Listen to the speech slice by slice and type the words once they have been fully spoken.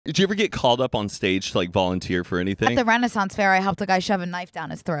Did you ever get called up on stage to like volunteer for anything? At the Renaissance Fair, I helped a guy shove a knife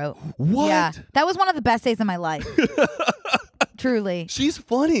down his throat. What? Yeah, that was one of the best days of my life. Truly. She's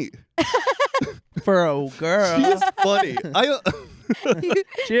funny. For a girl. She's funny.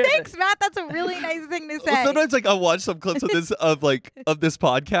 Thanks, Matt. That's a really nice thing to say. Sometimes like I'll watch some clips of this this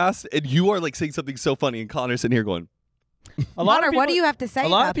podcast, and you are like saying something so funny, and Connor's sitting here going, Connor, what do you have to say? A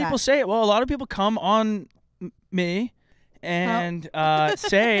lot of people say it. Well, a lot of people come on me and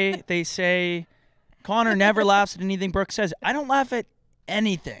say Connor never laughs at anything Brooke says. I don't laugh at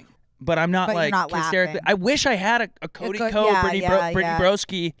anything. But I'm not like hysterically. I wish I had a Cody Brittany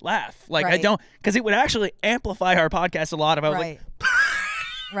Broski laugh. Like I don't, because it would actually amplify our podcast a lot if I was like,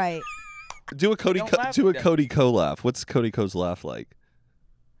 right. Do a Cody Co laugh. What's Cody Co's laugh like?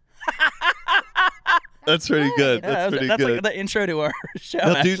 That's pretty good. That's pretty good. That's like the intro to our show.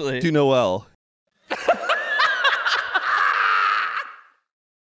 Actually, do Noel.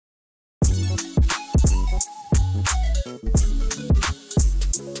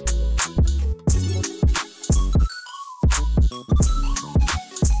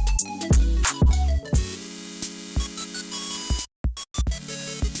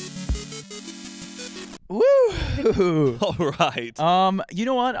 Woo! All right. You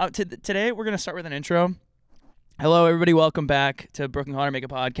know what? Today we're gonna start with an intro. Hello, everybody. Welcome back to Brooke and Connor Make a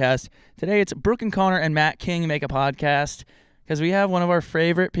Podcast. Today it's Brooke and Connor and Matt King Make a Podcast because we have one of our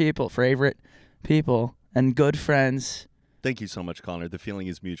favorite people and good friends. Thank you so much, Connor. The feeling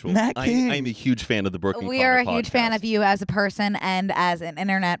is mutual. Matt King. I am a huge fan of the Brooke and Connor podcast. We are a huge fan of you as a person and as an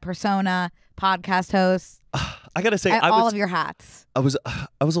internet persona, podcast host. I gotta say, all of your hats. I was a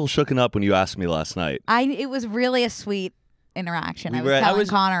little shooken up when you asked me last night. It was really a sweet interaction. I was telling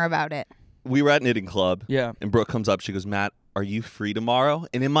Connor about it. We were at Knitting Club. Yeah. And Brooke comes up. She goes, Matt, are you free tomorrow?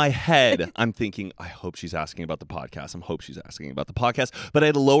 And in my head, I'm thinking, I hope she's asking about the podcast. But I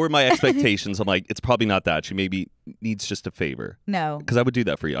had to lower my expectations. I'm like, it's probably not that. She maybe needs just a favor. No. Because I would do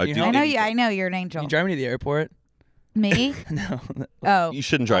that for you. I know you're an angel. You drive me to the airport? Me? No. Oh. You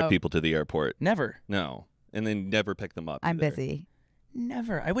shouldn't drive people to the airport. Never. No. And then never pick them up. I'm busy.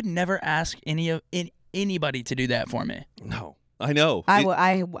 Never. I would never ask anybody to do that for me. No. I know.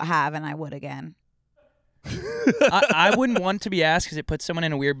 I have, and I would again. I wouldn't want to be asked because it puts someone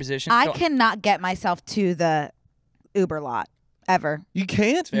in a weird position. I cannot get myself to the Uber lot ever. You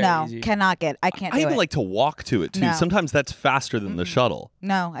can't? No, easy. cannot get. I can't do it. I even like to walk to it too. No. Sometimes that's faster than the shuttle.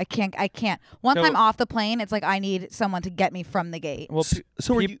 No, I can't. Once I'm off the plane, it's like I need someone to get me from the gate. Well,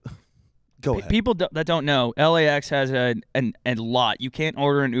 so are you? Go ahead. People that don't know, LAX has a lot. You can't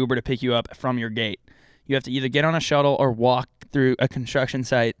order an Uber to pick you up from your gate. You have to either get on a shuttle or walk through a construction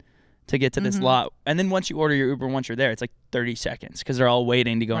site to get to this lot. And then once you order your Uber, once you're there, it's like 30 seconds because they're all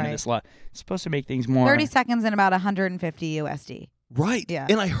waiting to go into this lot. It's supposed to make things more. 30 seconds and about 150 USD. Right. Yeah.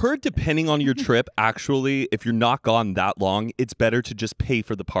 And I heard depending on your trip, actually, if you're not gone that long, it's better to just pay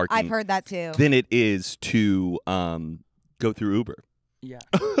for the parking. I've heard that too. Than it is to go through Uber. Yeah.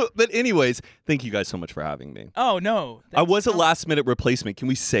 But anyways, thank you guys so much for having me. Oh, no. I was a last-minute replacement. Can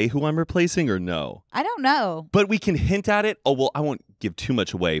we say who I'm replacing or no? I don't know. But we can hint at it. Oh, well, I won't give too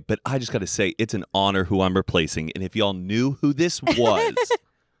much away, but I just got to say it's an honor who I'm replacing. And if y'all knew who this was,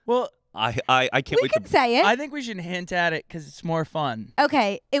 well, I can't wait to say it. I think we should hint at it because it's more fun.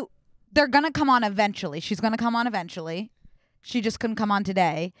 Okay. They're going to come on eventually. She's going to come on eventually. She just couldn't come on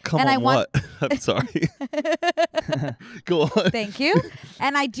today. What? I'm sorry. Go on. Thank you.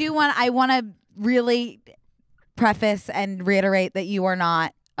 And I want to really preface and reiterate that you are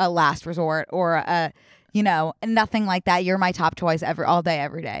not a last resort or nothing like that. You're my top choice all day,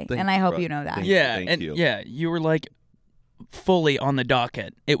 every day. And I hope you know that. Thank you. Yeah, you were like fully on the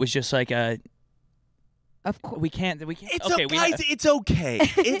docket. It was just like a. Of course. We can't. It's okay, guys. It's okay.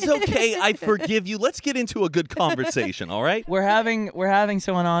 It's okay. I forgive you. Let's get into a good conversation. All right. We're having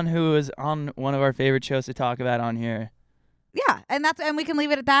someone on who is on one of our favorite shows to talk about on here. Yeah, and we can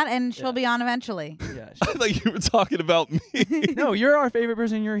leave it at that, and she'll be on eventually. Yeah, I thought you were talking about me. No, you're our favorite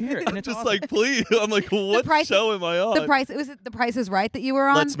person. You're here, and it's just awesome. like, please. I'm like, what show am I on? The Price is Right that you were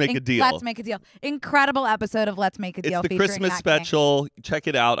on. Let's Make a Deal. Let's Make a Deal. Incredible episode of Let's Make a Deal. It's the Christmas special. Check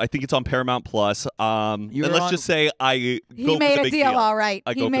it out. I think it's on Paramount Plus. And let's just say he made a deal all right.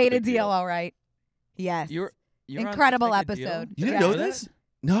 He made a deal all right. Yes. You're incredible episode. You didn't know this?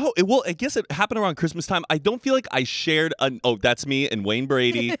 No, I guess it happened around Christmas time. I don't feel like I shared that's me and Wayne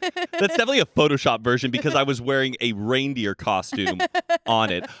Brady. That's definitely a Photoshop version because I was wearing a reindeer costume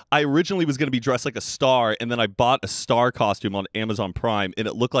on it. I originally was going to be dressed like a star, and then I bought a star costume on Amazon Prime, and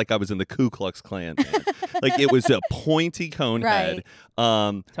it looked like I was in the Ku Klux Klan. Man. Like it was a pointy cone head.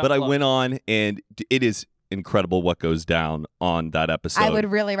 But I went on, and it is incredible what goes down on that episode. I would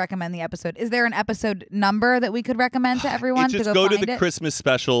really recommend the episode. Is there an episode number that we could recommend to everyone? Just to go to find the it? Christmas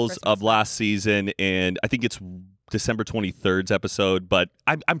specials of last season, and I think it's December 23rd's episode, but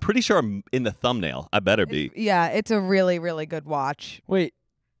I'm pretty sure I'm in the thumbnail. I better be. Yeah, it's a really, really good watch. Wait,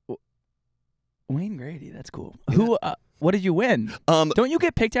 Wayne Brady, that's cool. Who? What did you win? Don't you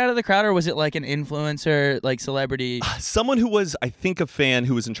get picked out of the crowd, or was it like an influencer, like celebrity? Someone who was, I think, a fan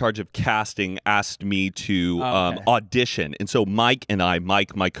who was in charge of casting asked me to audition. And so Mike and I,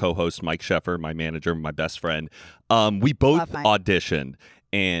 Mike, my co-host, Mike Sheffer, my manager, my best friend, we both auditioned.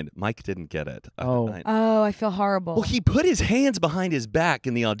 And Mike didn't get it. I feel horrible. Well, he put his hands behind his back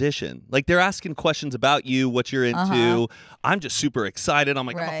in the audition. Like, they're asking questions about you, what you're into. I'm just super excited. I'm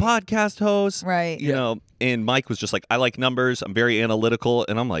like, I'm a podcast host. Right. You know, and Mike was just like, I like numbers. I'm very analytical.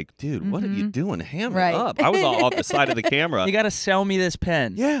 And I'm like, dude, what are you doing? Hammer up. I was all off the side of the camera. You got to sell me this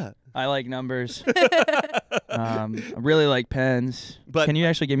pen. Yeah. I like numbers. I really like pens. But can you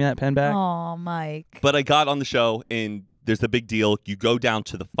actually give me that pen back? Oh, Mike. But I got on the show, and there's the big deal. You go down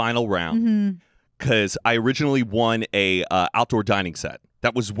to the final round because I originally won a outdoor dining set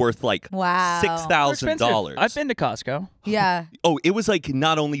that was worth like $6,000. I've been to Costco. Yeah. Oh, it was like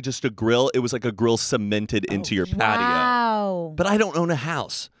not only just a grill, it was like a grill cemented into your patio. Wow. But I don't own a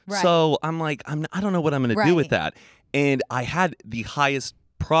house. Right. So I'm like, I don't know what I'm going to do with that. And I had the highest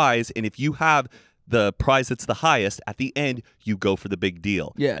prize, and if you have the prize that's the highest, at the end, you go for the big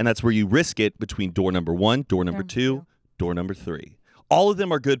deal. Yeah. And that's where you risk it between door number 1, door number 2, door number 3. All of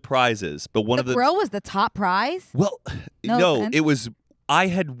them are good prizes, but one of the grill was the top prize? Well, no, it was. I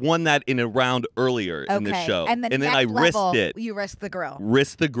had won that in a round earlier in the show, and then I risked it. You risked the grill.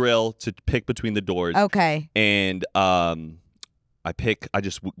 Risked the grill to pick between the doors. Okay. And I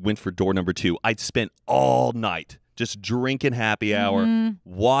just went for door number 2. I'd spent all night just drinking happy hour,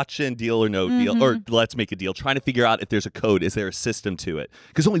 watching Deal or No Deal, or Let's Make a Deal, trying to figure out if there's a code, is there a system to it?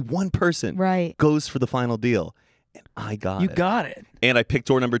 Because only one person goes for the final deal. And I got it. You got it. And I picked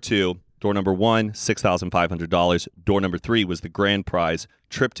door number 2. Door number 1, $6,500. Door number 3 was the grand prize,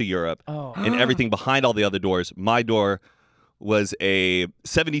 trip to Europe, and everything behind all the other doors. My door was a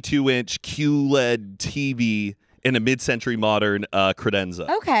 72-inch QLED TV in a mid-century modern credenza.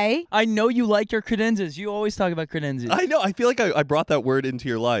 Okay. I know you like your credenzas. You always talk about credenzas. I know. I feel like I brought that word into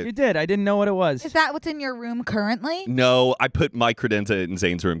your life. You did. I didn't know what it was. Is that what's in your room currently? No, I put my credenza in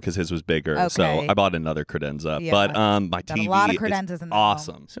Zane's room because his was bigger. So I bought another credenza. Yeah. But my TV a lot of credenzas in the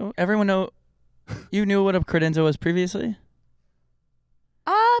awesome. home. So everyone know you knew what a credenza was previously?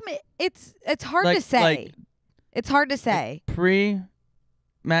 It's hard to say. It's hard to say. Pre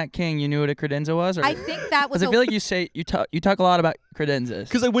Matt King, you knew what a credenza was? Or? I think that was. Because I feel like you talk a lot about credenzas.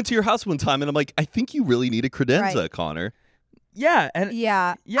 Because I went to your house one time and I'm like, I think you really need a credenza, Connor. Yeah, and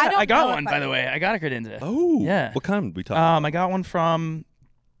yeah. I got one by the way. I got a credenza. Oh, yeah. What kind we talking? I got one from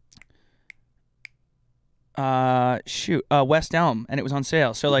West Elm, and it was on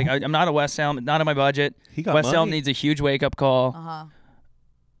sale. So like, I'm not a West Elm, not in my budget. West Elm needs a huge wake up call.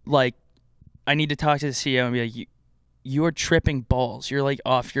 Like, I need to talk to the CEO and be like, you're tripping balls. You're like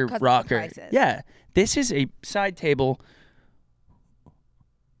off your rocker. Yeah. This is a side table.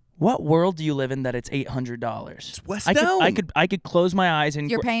 What world do you live in that it's $800? It's West Elm. I could close my eyes and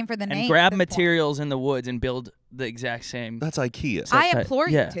you're paying for the name and grab materials in the woods and build the exact same. That's IKEA. I implore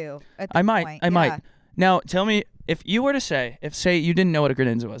you to. At this I might. point. I might. Now tell me, if you were to say, say you didn't know what a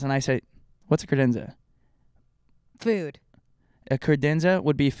credenza was, and I say, what's a credenza? Food. A credenza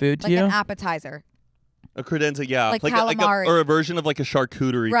would be food to you? Like an appetizer. A credenza, yeah. Like calamari. Or a version of like a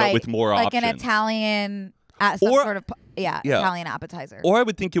charcuterie, but with more options. Like an Italian, sort of, Italian appetizer. Or I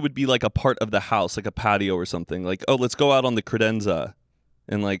would think it would be like a part of the house, like a patio or something. Like, oh, let's go out on the credenza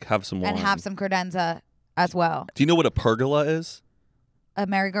and like have some wine. And have some credenza as well. Do you know what a pergola is? A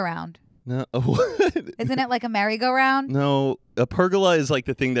merry-go-round. No. Isn't it like a merry-go-round? No. A pergola is like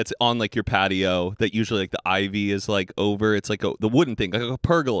the thing that's on like your patio that usually like the ivy is like over. It's like the wooden thing, like a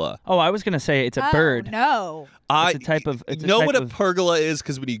pergola. Oh, I was going to say it's a bird. No. It's a type of... You know what a pergola is?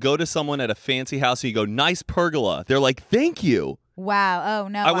 Because when you go to someone at a fancy house and you go, nice pergola, they're like, thank you. Wow. Oh,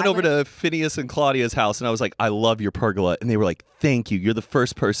 no. I went over to Phineas and Claudia's house and I was like, I love your pergola. And they were like, thank you. You're the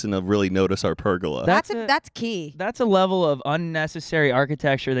first person to really notice our pergola. That's key. That's a level of unnecessary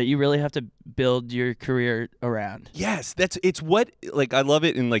architecture that you really have to build your career around. Yes, it's what, like, I love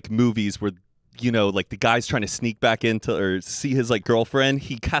it in like movies where, you know, like the guy's trying to sneak back into or see his like girlfriend.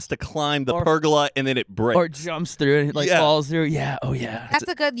 He has to climb the pergola and then it breaks. Or jumps through it, like falls through. Yeah. Oh, yeah. That's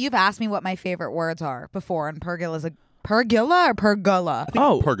a good, you've asked me what my favorite words are before, and pergola's a pergola or pergola?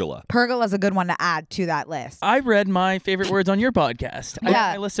 Pergola. Pergola's a good one to add to that list. I read my favorite words on your podcast. I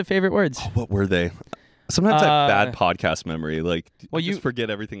got my list of favorite words. Oh, what were they? Sometimes I have bad podcast memory. Like, well, I just forget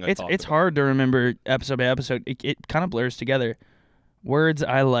everything I talk It's about. hard to remember episode by episode. It kind of blurs together. Words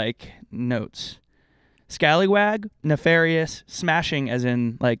I like, notes. Scallywag, nefarious, smashing, as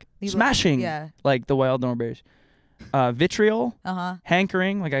in like smashing, like the wild Norberries. Vitriol,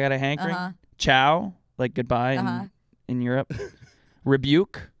 hankering, like I got a hankering. Ciao, like goodbye in Europe.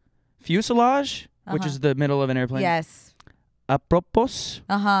 Rebuke, fuselage, which is the middle of an airplane. Yes. Apropos.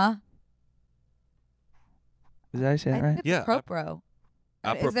 Did I say that right? Yeah. Apropos.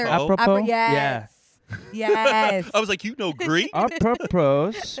 Apropos. Is there Apropos? Yes. Yes. I was like, you know Greek?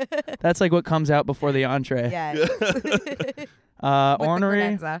 Apropos. That's like what comes out before the entree. Yes.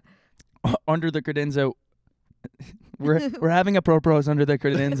 Ornery. Under the credenza. We're having apropos under the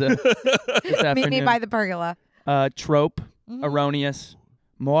credenza this afternoon. Meet me by the pergola. Trope. Erroneous.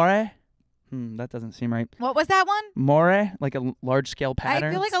 More. That doesn't seem right. What was that one? More, like a large-scale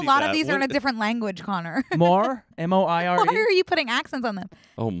pattern. I feel like a lot of these are in a different language, Connor. More, M-O-I-R-E. Why are you putting accents on them?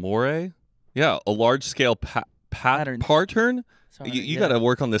 Oh, more? Yeah, a large-scale pattern. You got to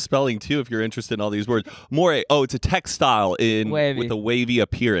work on the spelling, too, if you're interested in all these words. More, it's a textile with a wavy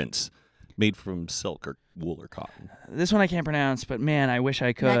appearance, made from silk or wool or cotton. This one I can't pronounce, but man, I wish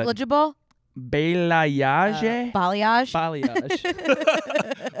I could. Negligible? Balayage? Balayage? Balayage.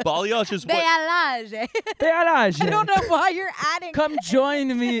 Balayage is what? Balayage. Balayage. I don't know why you're adding. Come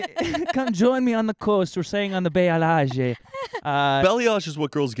join me. Come join me on the coast. We're saying on the balayage. Balayage is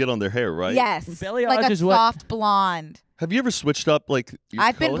what girls get on their hair, right? Yes. Balayage like a is what... soft blonde. Have you ever switched up, like, your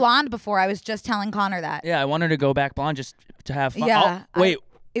I've been color? blonde before. I was just telling Connor that. Yeah, I wanted to go back blonde just to have fun. Yeah. Wait.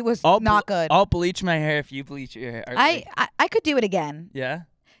 It was not good. I'll bleach my hair if you bleach your hair. I could do it again. Yeah?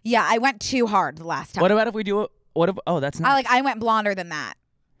 Yeah, I went too hard the last time. What about if we do it? That's not. I went blonder than that.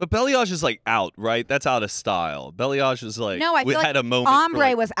 But balayage is, like, out, right? That's out of style. Balayage is, like, No, I feel had like a moment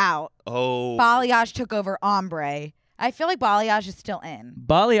ombre was out. Oh. Balayage took over ombre. I feel like balayage is still in.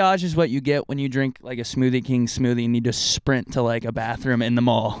 Balayage is what you get when you drink like a Smoothie King smoothie and you just sprint to like a bathroom in the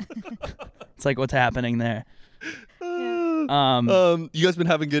mall. It's like what's happening there. You guys been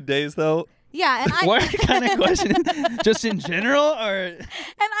having good days, though? Yeah, and what kind of question? Just in general, or? And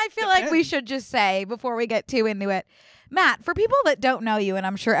I feel like we should just say before we get too into it, Matt, for people that don't know you, and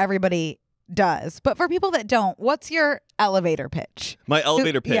I'm sure everybody does, but for people that don't, what's your elevator pitch? My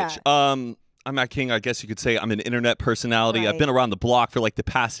elevator pitch. Yeah. I'm Matt King. I guess you could say I'm an internet personality. Right. I've been around the block for like the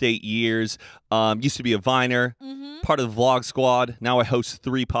past 8 years. Used to be a Viner, part of the Vlog Squad. Now I host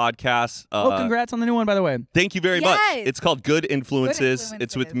 3 podcasts. Congrats on the new one, by the way. Thank you very much. It's called Good Influences.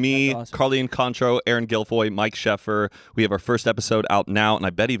 It's with me, awesome. Carly Contro, Aaron Guilfoy, Mike Sheffer. We have our first episode out now, and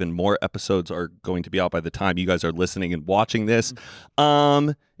I bet even more episodes are going to be out by the time you guys are listening and watching this.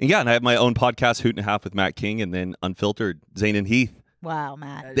 And I have my own podcast, Hoot and a Half with Matt King, and then Unfiltered, Zane and Heath. Wow,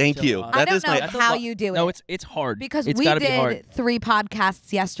 Matt. Thank you. I don't know how you do it. No, it's hard. Because it's we gotta be hard. did 3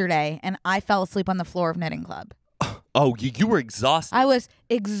 podcasts yesterday, and I fell asleep on the floor of Knitting Club. Oh, you were exhausted. I was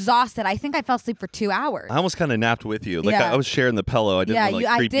exhausted. I think I fell asleep for 2 hours. I almost kind of napped with you. Like Yeah. I was sharing the pillow. I didn't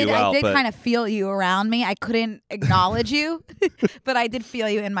creep you out. I did but kind of feel you around me. I couldn't acknowledge you, but I did feel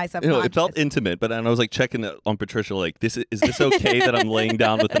you in my subconscious. it felt intimate. But I was like checking on Patricia, like, is this okay that I'm laying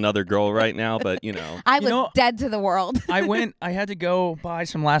down with another girl right now? But I was dead to the world. I had to go buy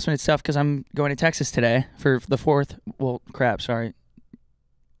some last minute stuff because I'm going to Texas today for the 4th. Well, crap, sorry.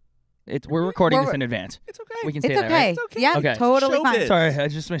 We're recording this in advance. It's okay. We can say It's that, okay. right? It's okay. Yeah, Okay. totally Showbiz. fine.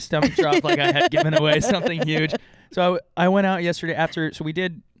 Sorry, my stomach dropped like I had given away something huge. So I went out yesterday so we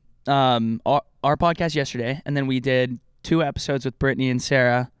did our podcast yesterday, and then we did 2 episodes with Brittany and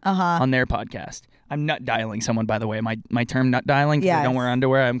Sarah on their podcast. I'm nut dialing someone, by the way. My term nut dialing, because I don't wear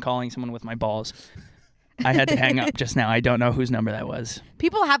underwear. I'm calling someone with my balls. I had to hang up just now. I don't know whose number that was.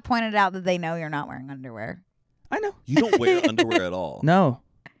 People have pointed out that they know you're not wearing underwear. I know. You don't wear underwear at all. No.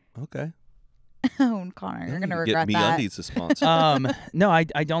 Okay. Oh, Connor, you're gonna regret get that. MeUndies to sponsor. No, I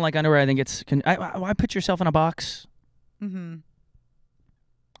don't like underwear. I think it's. Why put yourself in a box? Mm-hmm.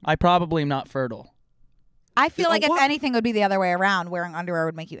 I probably am not fertile. I feel like if what? anything, it would be the other way around. Wearing underwear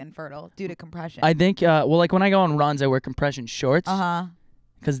would make you infertile due to compression. I think. Like when I go on runs, I wear compression shorts.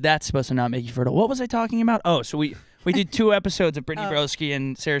 Because that's supposed to not make you fertile. What was I talking about? Oh, so we did 2 episodes of Brittany Broski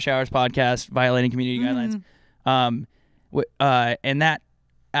and Sarah Shower's podcast, Violating Community Guidelines. And that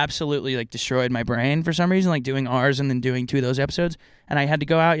absolutely like destroyed my brain for some reason, like doing ours and then doing 2 of those episodes. And I had to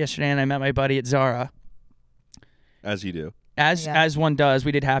go out yesterday and I met my buddy at Zara. As you do. As one does.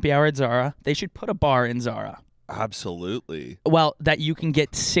 We did happy hour at Zara. They should put a bar in Zara. Absolutely. Well, that you can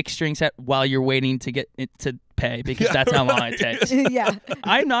get 6 drinks at while you're waiting to get it to pay, because that's how long it takes. Yeah.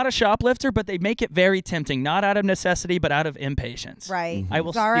 I'm not a shoplifter, but they make it very tempting, not out of necessity, but out of impatience. Right. I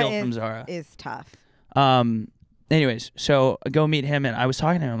will Zara steal from Zara. Is tough. Anyways, so I go meet him, and I was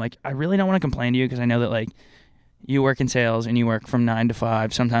talking to him. I'm like, I really don't want to complain to you because I know that like you work in sales and you work from 9 to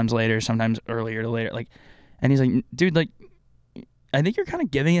 5, sometimes later, sometimes earlier to later. Like, and he's like, dude, like, I think you're kind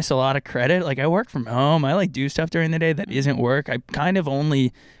of giving us a lot of credit. Like, I work from home. I like do stuff during the day that isn't work. I kind of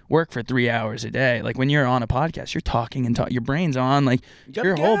only work for 3 hours a day. Like, when you're on a podcast, you're talking and your brain's on, like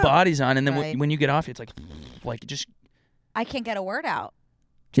your whole body's on, and then Right. when you get off, it's like just. I can't get a word out.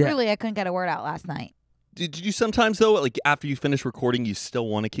 Yeah. Truly, I couldn't get a word out last night. Did you sometimes though, like after you finish recording, you still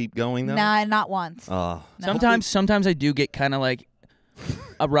want to keep going though? Nah, not once. Oh. No. Sometimes I do get kind of like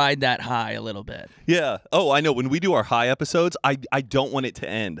a ride that high a little bit. Yeah. Oh, I know. When we do our high episodes, I don't want it to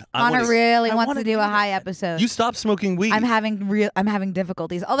end. Connor really I wants wanna to do do a that. high episode. You stop smoking weed. I'm having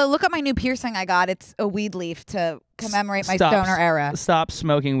difficulties. Although, look at my new piercing I got. It's a weed leaf to commemorate my stoner era. Stop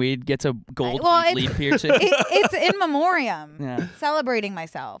smoking weed. Gets a gold Well, weed leaf piercing. It's in memoriam. Yeah. Celebrating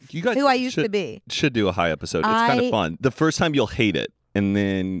myself. You guys who I used to be. should do a high episode. It's kind of fun. The first time you'll hate it, and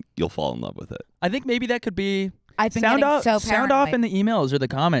then you'll fall in love with it. I think maybe that could be. I've been sound getting off, so sound off paranoid. in the emails or the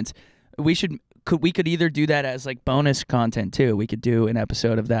comments. We could either do that as like bonus content too. We could do an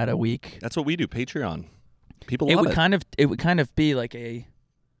episode of that a week. That's what we do. Patreon. People It love would kind of be like a.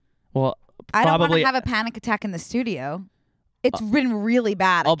 Well, I don't want probably to have a panic attack in the studio. It's been really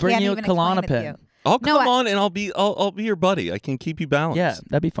bad. I'll I bring can't you a even explain it to Klonopin. you. I'll No, come on and I'll be your buddy. I can keep you balanced. Yeah,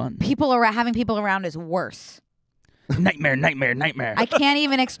 that'd be fun. Having people around is worse. Nightmare. I can't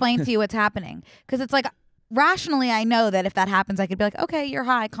even explain to you what's happening because it's like rationally I know that if that happens I could be like, okay, you're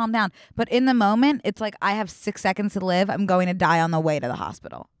high, calm down. But in the moment it's like I have 6 seconds to live. I'm going to die on the way to the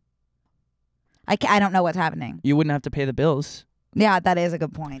hospital. I don't know what's happening. You wouldn't have to pay the bills. Yeah, that is a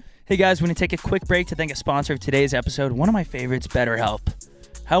good point. Hey guys, we're going to take a quick break to thank a sponsor of today's episode, one of my favorites, BetterHelp.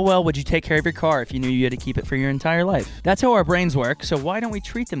 How well would you take care of your car if you knew you had to keep it for your entire life? That's how our brains work, so why don't we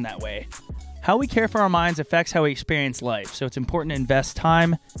treat them that way? How we care for our minds affects how we experience life, so it's important to invest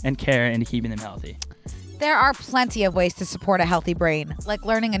time and care into keeping them healthy. There are plenty of ways to support a healthy brain, like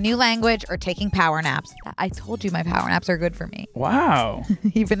learning a new language or taking power naps. I told you my power naps are good for me, Wow.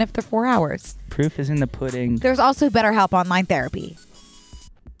 even if they're 4 hours. Proof is in the pudding. There's also BetterHelp online therapy.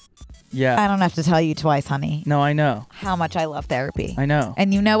 Yeah. I don't have to tell you twice, honey, No, I know. how much I love therapy. I know.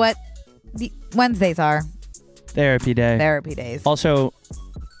 And you know what? Wednesdays are Therapy day. therapy days. Also,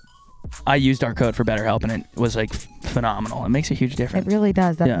 I used our code for BetterHelp, and it was like phenomenal. It makes a huge It difference. really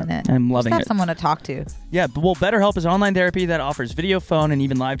does, doesn't Yeah, it? I'm loving Just have it. someone to talk to. Yeah, well, BetterHelp is online therapy that offers video, phone, and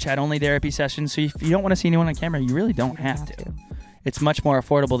even live chat-only therapy sessions. So if you don't want to see anyone on camera, you really don't have to. It's much more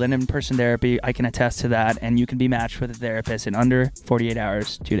affordable than in-person therapy. I can attest to that, and you can be matched with a therapist in under 48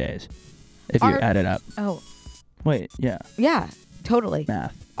 hours, 2 days, if you add it up. Oh, Wait, yeah, yeah, totally.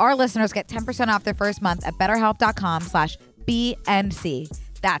 math. Our listeners get 10% off their first month at betterhelp.com/BNC.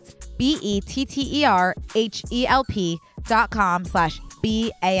 That's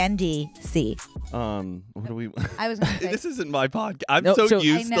BETTERHELP.com/BANDC. What do we? I was going to say. This isn't my podcast. I'm No, so so-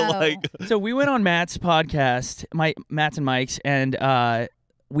 used I to know. like. So we went on Matt's podcast, Matt's and Mike's, and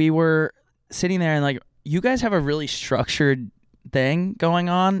we were sitting there, and like, you guys have a really structured thing going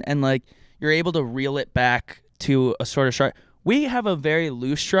on, and like, you're able to reel it back to a sort of structure. We have a very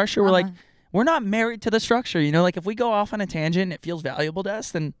loose structure. We're like, we're not married to the structure, you know. Like, if we go off on a tangent and it feels valuable to us,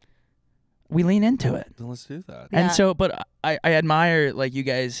 then we lean into it. Then let's do that. Yeah. And so, but I admire like you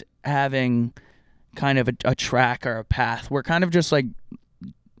guys having kind of a track or a path. We're kind of just like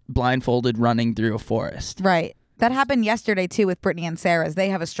blindfolded running through a forest. Right. That happened yesterday, too, with Brittany and Sarah's. They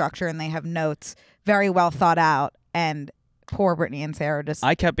have a structure and they have notes very well thought out. And poor Brittany and Sarah just...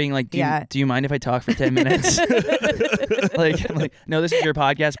 I kept being like, do Yeah. you mind if I talk for 10 minutes? like, no, this is your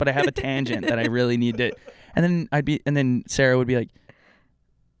podcast, but I have a tangent that I really need to. And then Sarah would be like,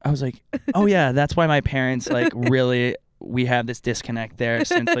 I was like, oh yeah, that's why my parents like really, we have this disconnect there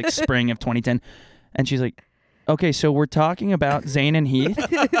since like spring of 2010. And she's like, okay, so we're talking about Zayn and Heath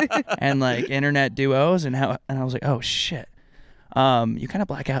and like internet duos and how, and I was like, oh shit. You kind of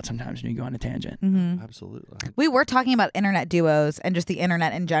black out sometimes when you go on a tangent. Mhm. Absolutely. We were talking about internet duos and just the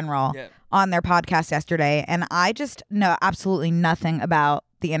internet in general on their podcast yesterday. And I just know absolutely nothing about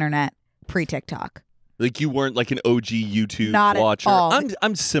the internet pre-TikTok. Like you weren't like an OG YouTube Not at watcher. all.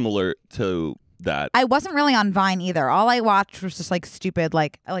 I'm similar to that. I wasn't really on Vine either. All I watched was just like stupid,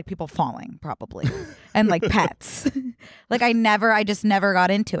 like people falling probably and like pets. Like I just never got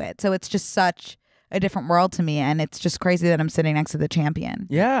into it. So it's just such a different world to me. And it's just crazy that I'm sitting next to the champion.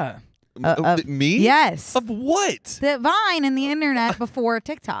 Yeah. Me? Yes. Of what? The Vine and the internet before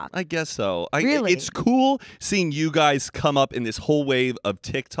TikTok. I guess so. Really? It's cool seeing you guys come up in this whole wave of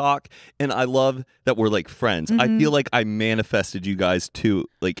TikTok, and I love that we're like friends. I feel like I manifested you guys too,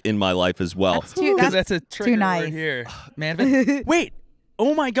 like in my life as well. That's a trigger too nice. word here. Wait.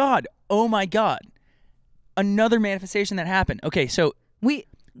 Oh my God. Another manifestation that happened. Okay, so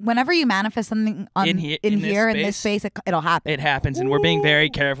whenever you manifest something in this space, it'll happen. It happens, and we're being very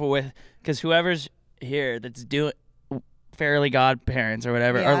careful with, because whoever's here that's doing fairly godparents or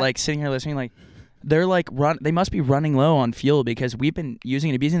whatever are like sitting here listening, like they're like they must be running low on fuel because we've been using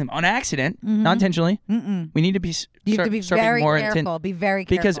and abusing them on accident, not intentionally. We need to be you have to be very careful. Be very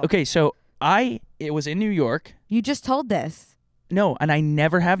careful. Because so it was in New York. You just told this. No, and I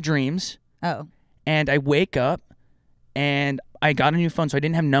never have dreams. Oh. And I wake up and I got a new phone, so I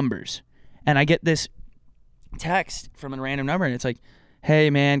didn't have numbers. And I get this text from a random number, and it's like, hey,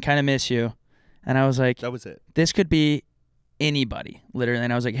 man, kind of miss you. And I was like, that was it. This could be anybody, literally.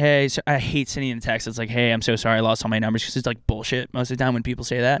 And I was like, hey, so I hate sending a text. It's like, hey, I'm so sorry, I lost all my numbers, because it's like bullshit most of the time when people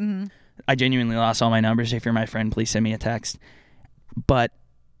say that. I genuinely lost all my numbers. If you're my friend, please send me a text. But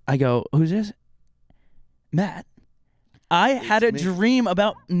I go, who's this? Matt. I had a dream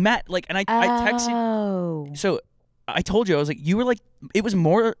about Matt, and I texted. So I told you, I was like, you were like, it was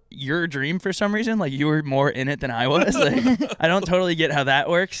more your dream for some reason. Like, you were more in it than I was. Like, I don't totally get how that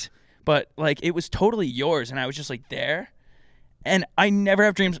works, but like, it was totally yours, and I was just like there. And I never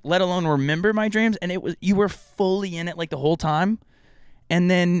have dreams, let alone remember my dreams. And you were fully in it like the whole time. And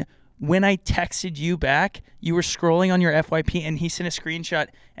then when I texted you back, you were scrolling on your FYP, and he sent a screenshot,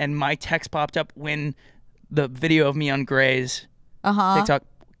 and my text popped up when the video of me on Gray's TikTok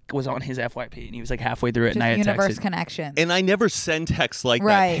was on his FYP, and he was like halfway through it, and I had universe texted. connection. And I never send texts like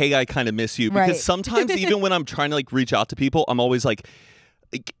that. Hey, I kind of miss you, because sometimes even when I'm trying to like reach out to people, I'm always like,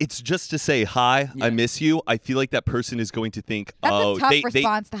 it's just to say hi, I miss you. I feel like that person is going to think, that's a tough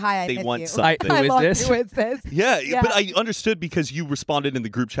response to hi, I miss want you. something. Who is this? Yeah, but I understood because you responded in the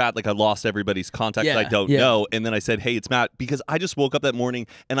group chat like I lost everybody's contact that I don't know, and then I said, hey, it's Matt, because I just woke up that morning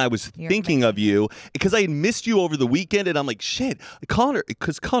and I was thinking of you because I had missed you over the weekend, and I'm like, shit, Connor,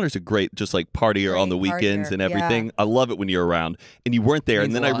 because Connor's a great just like partier on the weekends and everything. I love it when you're around, and you weren't there,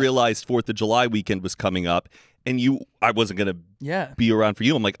 and then I realized 4th of July weekend was coming up, and I wasn't going to be around for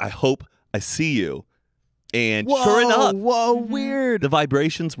you. I'm like, I hope I see you. And sure enough. Weird. The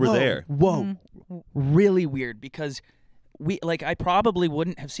vibrations were there. Really weird, because I probably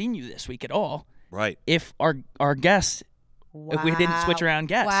wouldn't have seen you this week at all. Right. If our guests, if we didn't switch around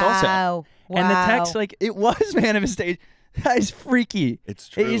guests also. And the text, it was manifestation. That is freaky. It's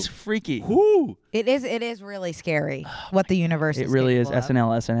true. It is freaky. Woo. It is really scary what the universe is. It really is. SNL.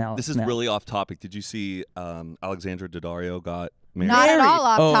 SNL. This is really off topic. Did you see Alexandra Daddario got married? Not at all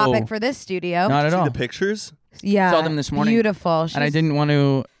off topic for this studio. Not at all. See the pictures? Yeah. Saw them this morning. Beautiful. And I didn't want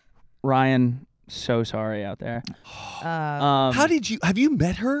to. Ryan, so sorry out there. How did you? Have you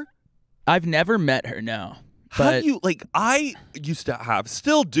met her? I've never met her. No. How do you I used to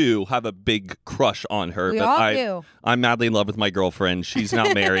still do have a big crush on her, but I'm madly in love with my girlfriend. She's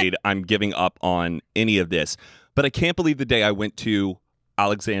now married. I'm giving up on any of this. But I can't believe the day I went to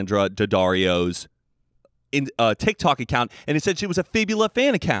Alexandra Daddario's TikTok account, and it said she was a Fibula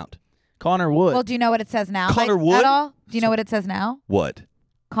fan account. Connor Wood. Well, do you know what it says now? Connor Wood? At all? Do you know what it says now? What?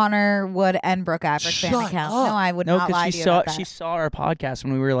 Connor Wood and Brooke Averick fan account. No, I would not lie to you about that. She saw our podcast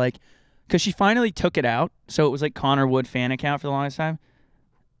when we were like, because she finally took it out, so it was like Connor Wood fan account for the longest time.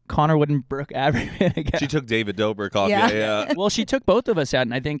 Connor Wood and Brooke Averick fan account. She took David Dobrik off. Yeah. Well, she took both of us out,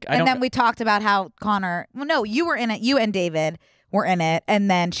 and I think then we talked about how Connor. Well, no, you were in it. You and David were in it,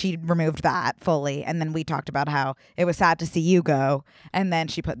 and then she removed that fully, and then we talked about how it was sad to see you go, and then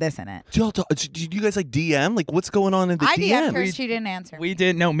she put this in it. Did you guys DM? Like, what's going on in the DM? I DM'd her. She didn't answer. We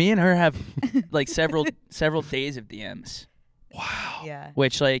did. No, me and her have like several days of DMs. Wow. Yeah.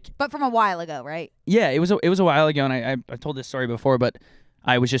 Which but from a while ago, right? Yeah, it was a while ago, and I told this story before, but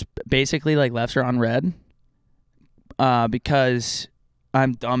I was just basically left her on red, because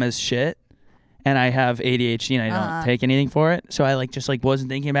I'm dumb as shit, and I have ADHD, and I don't take anything for it. So I just wasn't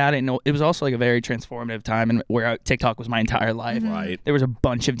thinking about it, and it was also a very transformative time, and where TikTok was my entire life. Right. There was a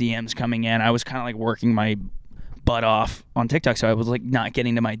bunch of DMs coming in. I was kind of working my butt off on TikTok, so I was not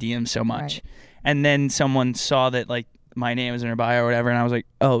getting to my DMs so much. Right. And then someone saw that my name was in her bio or whatever, and I was like,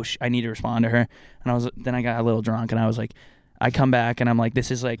 oh, I need to respond to her. And then I got a little drunk, and I was like, I come back, and I'm like, this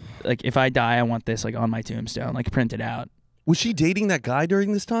is if I die, I want this on my tombstone, printed out. Was she dating that guy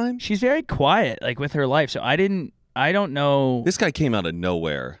during this time? She's very quiet, with her life. So I don't know. This guy came out of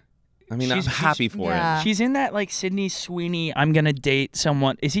nowhere. I mean, I'm happy for him. She's in that like Sydney Sweeney, I'm gonna date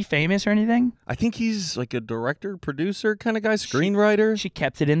someone. Is he famous or anything? I think he's like a director, producer kind of guy, screenwriter. She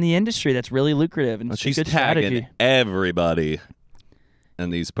kept it in the industry. That's really lucrative. And She's good tagging strategy. everybody in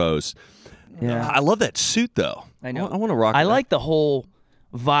these posts. Yeah. I love that suit though. I know. I want to rock I that. like the whole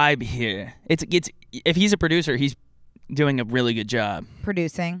vibe here. It's if he's a producer, he's doing a really good job.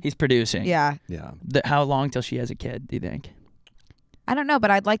 Producing. He's producing. Yeah. Yeah. How long till she has a kid, do you think? I don't know, but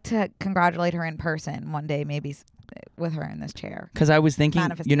I'd like to congratulate her in person one day, maybe with her in this chair. Because I was thinking,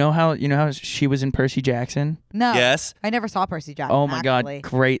 you know how she was in Percy Jackson? No. Yes. I never saw Percy Jackson. Oh my actually. God,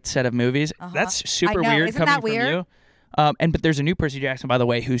 great set of movies. That's super weird Isn't coming that weird? from you. But there's a new Percy Jackson, by the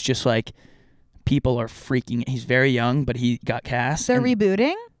way, who's just like, people are freaking. He's very young, but he got cast. They're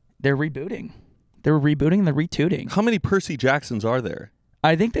rebooting? They're rebooting. They're retooting. How many Percy Jacksons are there?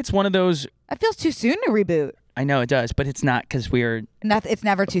 I think that's one of those. It feels too soon to reboot. I know it does, but it's not because we're. It's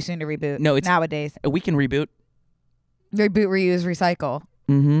never too soon to reboot. No, it's nowadays. We can reboot. Reboot, reuse, recycle.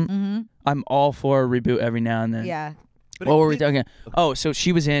 I'm all for a reboot every now and then. Yeah. What were we talking? Oh, so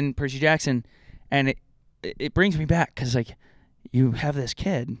she was in Percy Jackson, and it brings me back because like you have this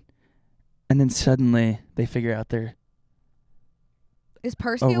kid, and then suddenly they figure out they're Is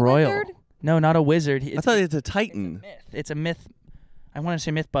Percy a royal. wizard? No, not a wizard. I thought it's a Titan. It's a myth. I want to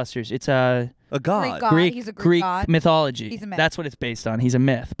say MythBusters. It's a god. He's a Greek god. mythology. He's a myth. That's what it's based on. He's a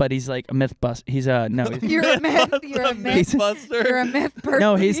myth, but he's like a myth bust. He's a no. You're a myth. You're a myth. You're a myth person.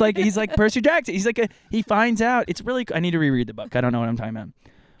 No, he's like Percy Jackson. He's like he finds out. It's really. I need to reread the book. I don't know what I'm talking about,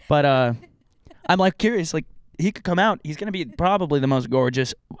 but I'm like curious. Like he could come out. He's gonna be probably the most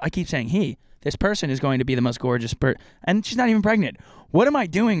gorgeous. I keep saying he. This person is going to be the most gorgeous and she's not even pregnant. What am I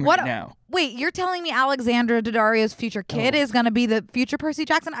doing right now? Wait, you're telling me Alexandra Daddario's future kid is going to be the future Percy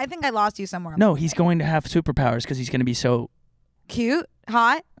Jackson? I think I lost you somewhere. No, he's going to have superpowers because he's going to be so cute,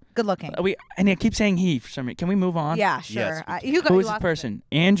 hot, good looking. And I keep saying he for some reason. Can we move on? Yeah, sure. Yes, Who is this person?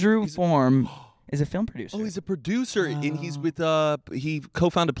 Andrew Form is a film producer. Oh, he's a producer, and he's with he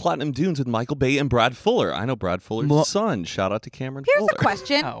co-founded Platinum Dunes with Michael Bay and Brad Fuller. I know Brad Fuller's son. Shout out to Cameron Here's Fuller. a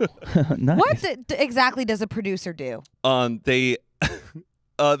question. Nice. What exactly does a producer do? They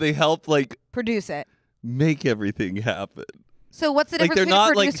help like Produce it. make everything happen. So what's the Like difference they're between a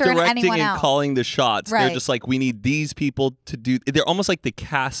not like producer and directing anyone and else? calling the shots. Right. They're just like, we need these people to do. They're almost like the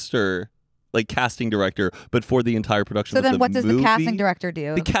caster, like casting director, but for the entire production. So of then the what does movie. the casting director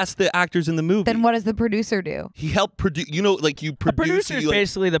do? They cast the actors in the movie. Then what does the producer do? He helped produce. You know, like you A produce. producer is you, like,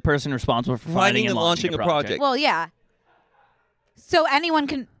 basically the person responsible for finding and launching a project. Well, yeah. So anyone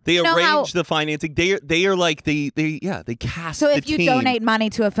can. They you know arrange how, the financing. They are like they cast. So the if you team. donate money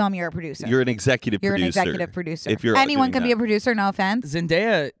to a film, you're a producer. You're an executive You're producer. an executive producer. If you're anyone doing can that. be a producer. No offense.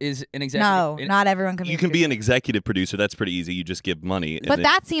 Zendaya is an executive. No, not everyone can be. You can be an executive producer. That's pretty easy. You just give money. and But then-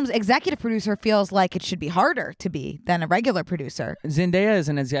 that seems executive producer feels like it should be harder to be than a regular producer. Zendaya is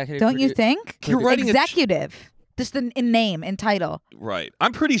an executive. Don't you think? You're writing a executive. Just in name and title. Right.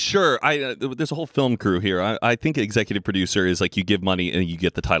 I'm pretty sure. There's a whole film crew here. I think executive producer is like you give money and you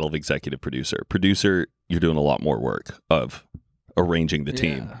get the title of executive producer. Producer, you're doing a lot more work of arranging the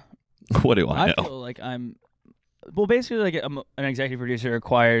team. What do I know? feel like I'm. Well, basically, like an executive producer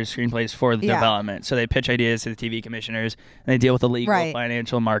acquires screenplays for the development. So they pitch ideas to the TV commissioners, and they deal with the legal,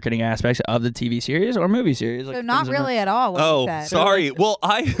 financial, marketing aspects of the TV series or movie series. So like not really at all. What you said. Sorry. Well,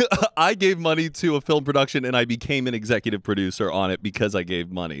 I gave money to a film production, and I became an executive producer on it because I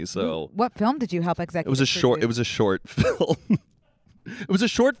gave money. So What film did you help executive? it was a short. produce? It was a short film. It was a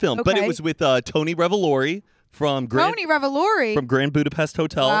short film, but it Okay. was with Tony Revolori from Tony Revolori from Grand Budapest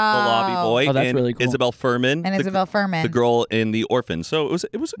Hotel, the Wow. lobby boy, Oh, that's and really cool. Isabel Furman, and the, Isabel Furman. the girl in The Orphan. So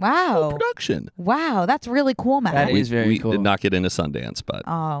it was a Wow. cool production. Wow, that's really cool, Matt. That is very we cool. did not get into Sundance, but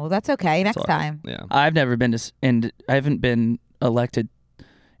Oh, that's okay. Next sorry. time. Yeah. I've never been to, and I haven't been elected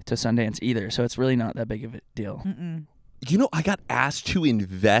to Sundance either, so it's really not that big of a deal. Mm-mm. You know, I got asked to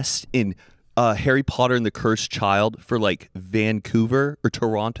invest in Harry Potter and the Cursed Child for like Vancouver or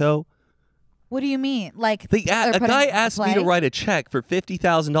Toronto. What do you mean? Like A they're putting guy a asked me play? to write a check for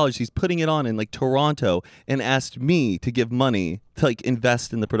 $50,000. He's putting it on in like Toronto and asked me to give money to like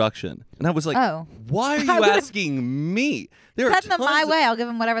invest in the production. And I was like, Oh. why are I you would've- asking me? There are Send them my tons of- way. I'll give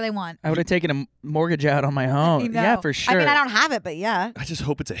them whatever they want. I would have taken a mortgage out on my own. You know. Yeah, for sure. I mean, I don't have it, but yeah, I just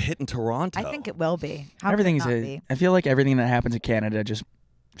hope it's a hit in Toronto. I think it will be. How could Everything's it not be? I feel like everything that happens in Canada just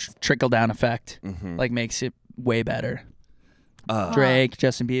trickle down effect, Mhm. like makes it way better. Uh, Drake,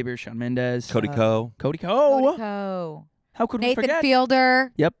 Justin Bieber, Shawn Mendes, Cody Ko. Cody Ko. Cody Ko. How could we Nathan forget?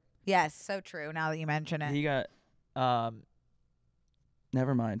 Fielder. Yep. Yes, so true. Now that you mention it. He got.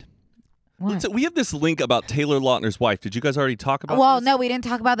 Never mind. What? So we have this link about Taylor Lautner's wife. Did you guys already talk about Well, this? no, we didn't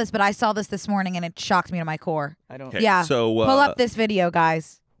talk about this, but I saw this morning and it shocked me to my core. I don't. Okay, Yeah. So Pull up this video,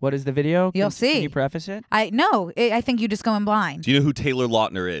 guys. What is the video? You'll Can see. you preface it? I think you just go in blind. Do you know who Taylor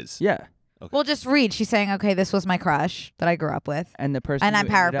Lautner is? Yeah. Well, just read. She's saying, okay, this was my crush that I grew up with. And the person. And I'm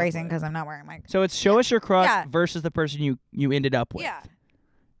you ended up paraphrasing with. because I'm not wearing my... So it's show us your crush Yeah. versus the person you ended up with. Yeah.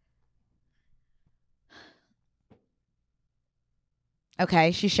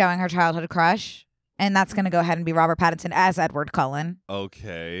 Okay, she's showing her childhood crush. And that's going to go ahead and be Robert Pattinson as Edward Cullen.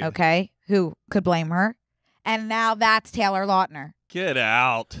 Okay. Okay. Who could blame her? And now that's Taylor Lautner. Get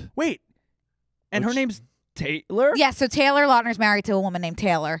out. Wait. And her name's Taylor? Yeah, so Taylor Lautner's married to a woman named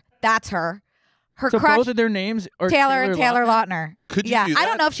Taylor. That's her. Her So crush, both of their names are Taylor and Taylor Lautner? Lautner. Could you Yeah, do I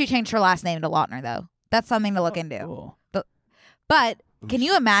don't that? know if she changed her last name to Lautner, though. That's something to look into. Cool. But can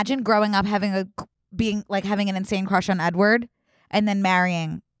you imagine growing up having having an insane crush on Edward and then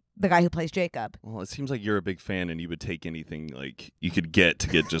marrying the guy who plays Jacob? Well, it seems like you're a big fan and you would take anything like you could get to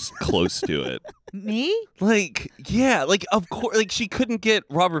get just close to it. Me? Like, yeah, like of course, like she couldn't get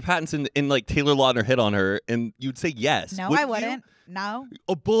Robert Pattinson and like Taylor Lautner hit on her, and you'd say yes. No, Wouldn't I wouldn't. You? No.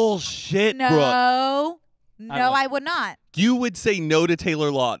 Oh, bullshit, Brooke. No. No, I would. I would not. You would say no to Taylor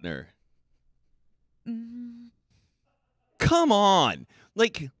Lautner. Mm, Come on,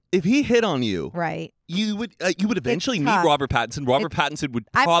 like if he hit on you, right. you would eventually meet tough. Robert Pattinson. Robert Pattinson would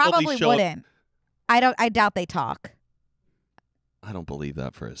I probably show up. wouldn't. I doubt they talk. I don't believe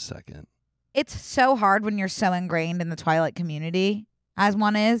that for a second. It's so hard when you're so ingrained in the Twilight community, as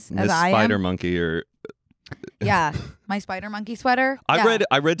one is, as This I spider am. monkey or Yeah, my spider monkey sweater. I Yeah. read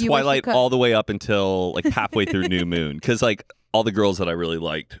You wish you Twilight could. all the way up until like halfway through New Moon because like all the girls that I really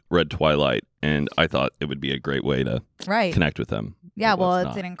liked read Twilight and I thought it would be a great way to Right. connect with them. Yeah, It well, was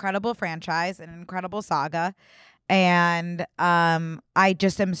it's not. an incredible franchise, an incredible saga, and I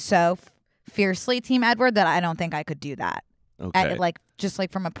just am so fiercely Team Edward that I don't think I could do that. Okay. Just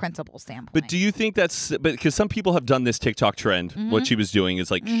from a principle standpoint. But do you think that's because some people have done this TikTok trend? What she was doing is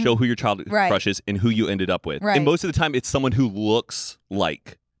like show who your childhood Right. crush is and who you ended up with. Right. And most of the time, it's someone who looks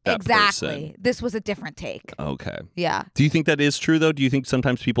like that exactly. person. This was a different take. Okay. Yeah. Do you think that is true though? Do you think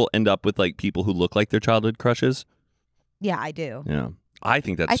sometimes people end up with like people who look like their childhood crushes? Yeah, I do. Yeah, I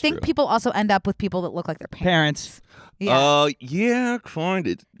think that's I think true. people also end up with people that look like their parents. Parents. Yeah. Yeah,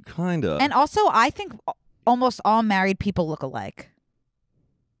 kind of. And also, I think almost all married people look alike.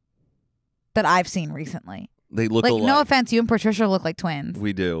 That I've seen recently. They look Like, alike. no offense, you and Patricia look like twins.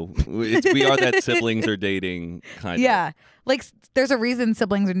 We do. We are that siblings are dating kind of. Yeah. Like, there's a reason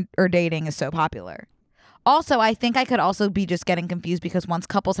siblings are dating is so popular. Also, I think I could also be just getting confused because once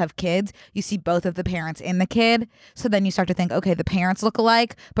couples have kids, you see both of the parents in the kid. So then you start to think, okay, the parents look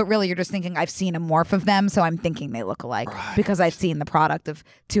alike, but really you're just thinking I've seen a morph of them, so I'm thinking they look alike because I've seen the product of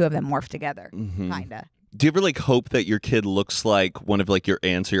two of them morph together. Kinda. Do you ever like hope that your kid looks like one of like your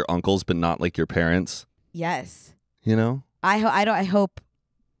aunts or your uncles, but not like your parents? Yes. You know? I hope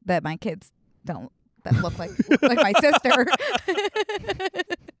that my kids don't look like my sister.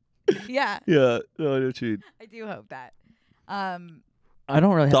 Yeah. Yeah. No, I know what you mean. I do hope that. I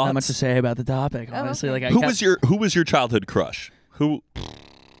don't really have that Thoughts? much to say about the topic, honestly. okay. Like, Who was your childhood crush? Who?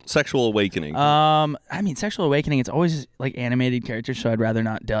 Sexual awakening. I mean, Sexual Awakening. It's always like animated characters, so I'd rather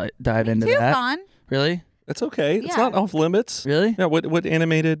not dive into Too that. fun. Really? It's okay. It's Yeah. not off limits. Really? Yeah. What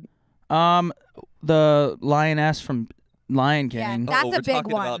animated? The lioness from Lion Yeah, King. that's we're a big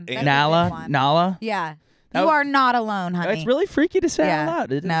talking one. about That's a big Nala. one. Nala. Yeah. That You was- are not alone, honey. It's really freaky to say Yeah. out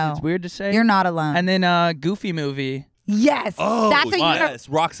loud. No. It's weird to say. You're not alone. And then Goofy movie. yes. Oh, That's a yes,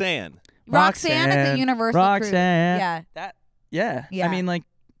 Roxanne. Roxanne is a universal truth. Roxanne. Yeah. That. Yeah. Yeah. I mean, like.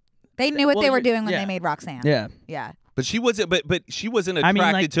 They knew what Well, they were you- doing when yeah. they made Roxanne. Yeah. Yeah. But she wasn't. But she wasn't I attracted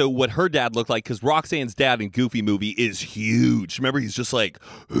mean, like- to what her dad looked like because Roxanne's dad in Goofy movie is huge. Remember, he's just like,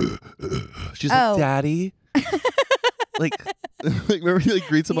 she's Oh. like, Daddy. like remember he like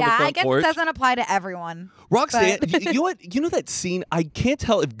greets him on the Yeah, front I guess porch. it doesn't apply to everyone. Roxanne, but- you know what? You know that scene? I can't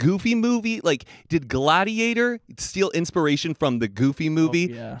tell if Goofy movie like did Gladiator steal inspiration from the Goofy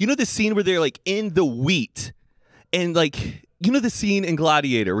movie. yeah. You know the scene where they're like in the wheat and like. You know the scene in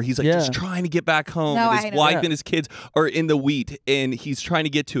Gladiator where he's like just Yeah. trying to get back home No, and I his know. wife Yeah. and his kids are in the wheat and he's trying to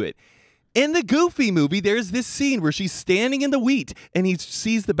get to it. In the Goofy movie, there's this scene where she's standing in the wheat and he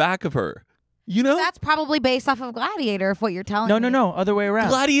sees the back of her. You know? That's probably based off of Gladiator, if what you're telling me. No. Other way around.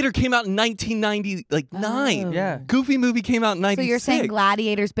 Gladiator came out in 1999. Oh. Yeah. Goofy movie came out in So 96. you're saying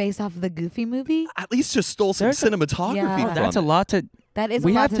Gladiator's based off of the Goofy movie? At least just stole some There's a- cinematography Yeah. from That's a it. lot to. That is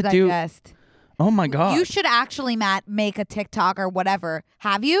We a lot have to to do- digest. Oh my god. You should actually, Matt, make a TikTok or whatever.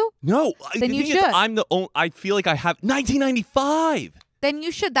 Have you? No, Then the you thing is, should. I'm the only. I feel like I have 1995. then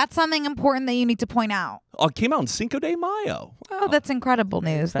you should. That's something important that you need to point out. Oh, it came out on Cinco de Mayo. Wow. Oh, that's incredible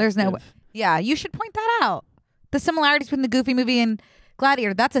news. There's no. Yeah, you should point that out. The similarities between the Goofy movie and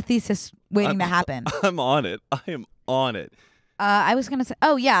Gladiator. That's a thesis waiting to happen. I'm on it. I am on it. I was gonna say,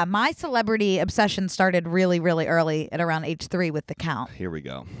 oh yeah, my celebrity obsession started really, really early at around age 3 with The Count. Here we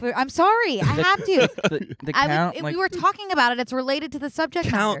go. I'm sorry, I have to. The Count. If we were talking about it, it's related to the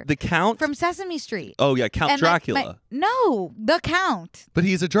subject matter. The Count From Sesame Street. Oh yeah, Count And Dracula. No, The Count. But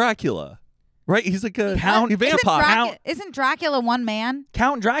he's a Dracula, right? He's like a Count- vampire. Isn't Dracula one man?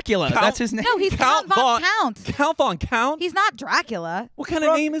 Count Dracula. That's his name. No, he's Count Von Count. Count Von Count. He's not Dracula. What kind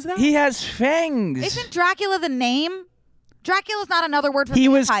of name is that? He has fangs. Isn't Dracula the name? Dracula's not another word for He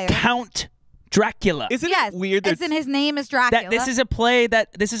was vampire. Count Dracula. Isn't Yes, it weird as in his name is Dracula. This is a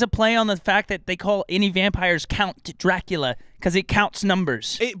play on the fact that they call any vampires Count Dracula because it counts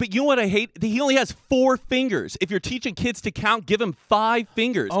numbers. But you know what I hate? He only has 4 fingers. If you're teaching kids to count, give him 5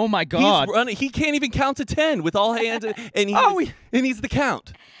 fingers. Oh my God! He can't even count to 10 with all hands, and he's the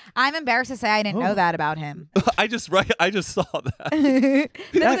Count. I'm embarrassed to say I didn't know that about him. I just saw that.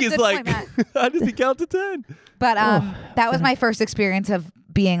 That's a He's good like, point, Matt. how does he count to 10? But that was my first experience of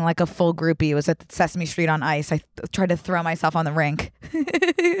being like a full groupie. It was at Sesame Street on Ice. I tried to throw myself on the rink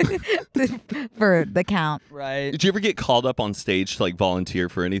for The Count. Right. Did you ever get called up on stage to like volunteer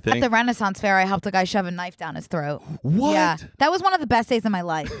for anything? At the Renaissance Fair, I helped a guy shove a knife down his throat. What? Yeah, that was one of the best days of my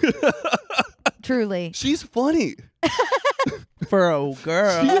life. Truly. She's funny. For a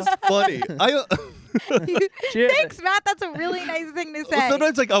girl. She is funny. Thanks, Matt. That's a really nice thing to say.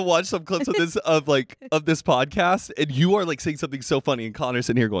 Sometimes like I watch some clips of this podcast, and you are like saying something so funny, and Connor's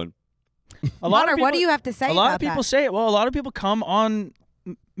sitting here going, Connor, what do you have to say? A lot about of people that? say it. Well, a lot of people come on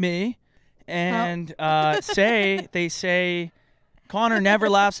me and say Connor never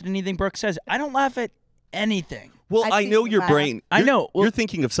laughs at anything Brooke says. I don't laugh at anything. Well, I know your brain. I know. You're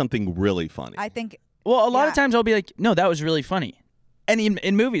thinking of something really funny. I think. Well, a lot of times I'll be like, no, that was really funny. And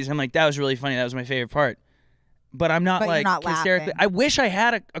in movies, I'm like, that was really funny. That was my favorite part. But I'm not But you're not hysterically. laughing. I wish I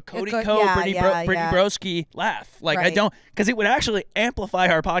had a Cody good- Ko, yeah, Brittany yeah, Brittany yeah. Broski laugh. Like I Right. don't, because it would actually amplify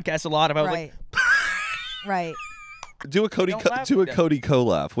our podcast a lot if I was Right. like, Right. Do a Cody Don't laugh do a at that. Cody Ko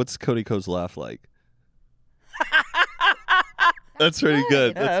laugh. What's Cody Ko's laugh like? That's pretty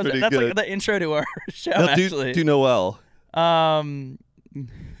good. yeah, That's pretty that's good. like the intro to our show. Now, Actually, do Noel. I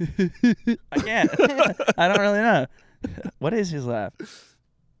can't. I don't really know. What is his laugh?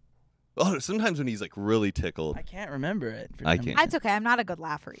 Oh, sometimes when he's like really tickled. I can't remember it. for I some can't. reason. It's okay. I'm not a good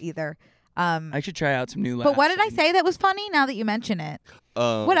laugher either. I should try out some new laughs. But what did I say that was funny? Now that you mention it,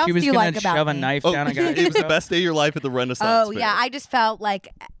 what else She was do you gonna like about shove me? a knife Oh, down a it guy's was the throat. best day of your life at the Renaissance Oh Fair. yeah, I just felt like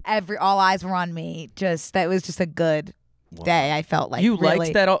all eyes were on me. That was just a good day. I felt like You really,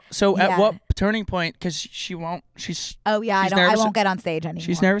 liked that. So Yeah. at what turning point? Because she won't. She's Oh yeah, she's I nervous- won't get on stage anymore.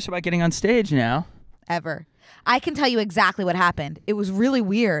 she's nervous about getting on stage now. Ever. I can tell you exactly what happened. It was really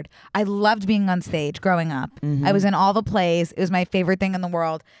weird. I loved being on stage growing up. Mm-hmm. I was in all the plays. It was my favorite thing in the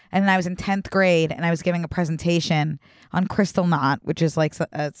world. And then I was in 10th grade and I was giving a presentation on Crystal Knot, which is like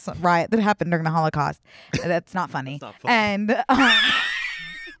a riot that happened during the Holocaust. That's not funny. Not funny. And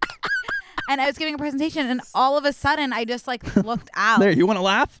and I was giving a presentation and all of a sudden I just like looked out. There, you want to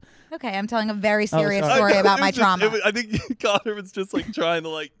laugh? Okay, I'm telling a very serious sorry. story about It my was just- trauma. I think Connor was just like trying to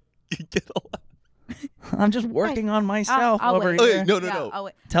like get a laugh. I'm just working on myself I'll over wait. here. No. I'll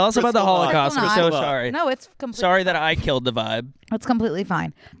wait. Tell us about the Crystal Knot. Holocaust. We're Crystal so Knot. sorry. No, it's completely Sorry that I killed the vibe. It's completely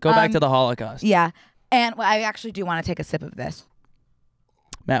fine. Go back to the Holocaust. Yeah. And I actually do want to take a sip of this.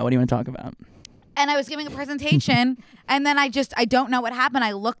 Matt, what do you want to talk about? And I was giving a presentation and then I don't know what happened.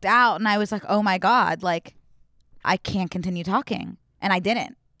 I looked out and I was like, oh my God, like I can't continue talking. And I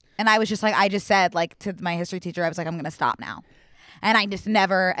didn't. And I was just like, I just said like to my history teacher, I was like, I'm going to stop now. And I just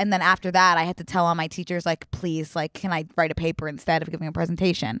never, and then after that, I had to tell all my teachers, like, please, like, can I write a paper instead of giving a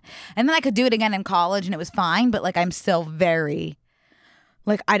presentation? And then I could do it again in college and it was fine, but like, I'm still very,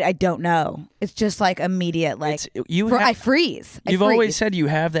 like, I don't know. It's just like immediate, like, I freeze. You've always said you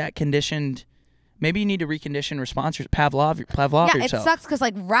have that conditioned, maybe you need to recondition response, Pavlov yeah, yourself. it sucks because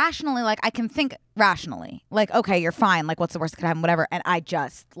like rationally, like I can think rationally, like, okay, you're fine. Like, what's the worst that could happen? Whatever. And I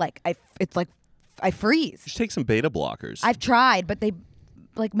just, like, it's like, I freeze. Just take some beta blockers. I've tried, but they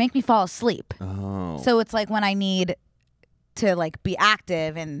like make me fall asleep. Oh. So it's like when I need to like be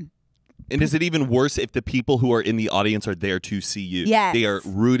active and is it even worse if the people who are in the audience are there to see you? Yes. They are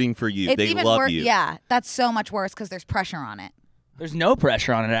rooting for you. it's They even love worse. you. Yeah, that's so much worse because there's pressure on it. There's no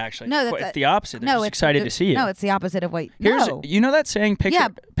pressure on it, actually. No, it's the opposite. They're no, just it's excited to see you. No, it's the opposite of what. You know that saying,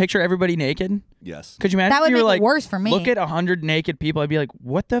 picture everybody naked? Yes. Could you imagine? That would if you make were it worse for me. Look at 100 naked people. I'd be like,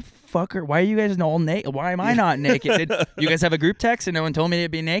 what the fuck? Why are you guys all naked? Why am I not naked? Did you guys have a group text and no one told me to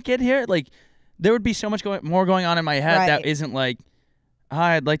be naked here? Like, there would be so much more going on in my head that isn't like,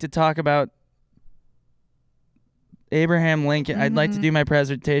 hi, I'd like to talk about Abraham Lincoln. I'd like to do my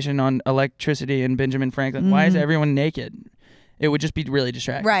presentation on electricity and Benjamin Franklin. Why is everyone naked? It would just be really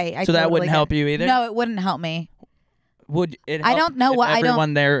distracting. Right. So that wouldn't help you either? No, it wouldn't help me. Would it help I don't know if what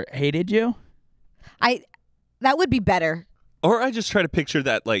everyone there hated you? That would be better. Or I just try to picture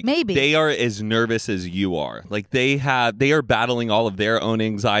that, like, Maybe they are as nervous as you are. Like, they are battling all of their own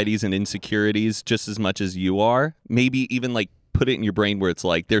anxieties and insecurities just as much as you are. Maybe even, like, put it in your brain where it's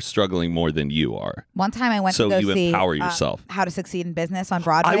like they're struggling more than you are. One time I went so to go you see empower yourself. How to Succeed in Business on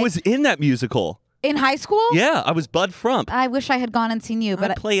Broadway. I was in that musical. In high school? Yeah, I was Bud Frump. I wish I had gone and seen you, but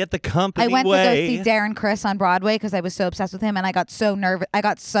I play at the company I went way. to go see Darren Criss on Broadway because I was so obsessed with him, and I got so nervous. I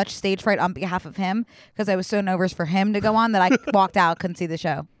got such stage fright on behalf of him because I was so nervous for him to go on that I walked out, couldn't see the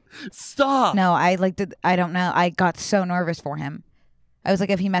show. Stop. No, I don't know. I got so nervous for him. I was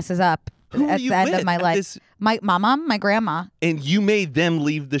like, if he messes up at the end of my life, my mom, my grandma. And you made them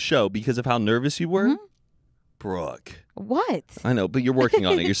leave the show because of how nervous you were? Brooke. What? I know, but you're working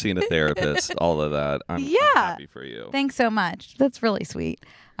on it. You're seeing a therapist, all of that. I'm happy for you. Thanks so much. That's really sweet.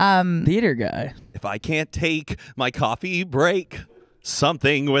 Theater guy. If I can't take my coffee break,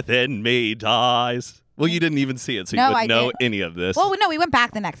 something within me dies. Well, you didn't even see it, so you wouldn't know any of this. Well, no, we went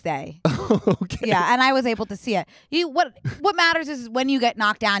back the next day. Okay. Yeah, and I was able to see it. What matters is when you get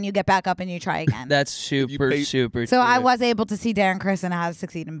knocked down, you get back up and you try again. That's super So true. I was able to see Darren Criss and How to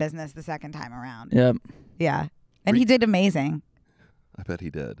Succeed in Business the second time around. Yep. Yeah. And he did amazing. I bet he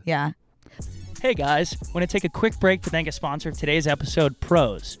did. Yeah. Hey guys, want to take a quick break to thank a sponsor of today's episode,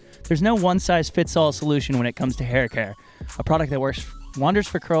 Pros. There's no one-size-fits-all solution when it comes to hair care. A product that works wonders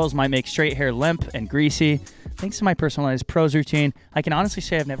for curls might make straight hair limp and greasy. Thanks to my personalized Pros routine, I can honestly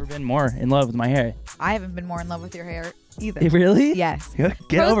say I've never been more in love with my hair. I haven't been more in love with your hair either. Really? Yes. Get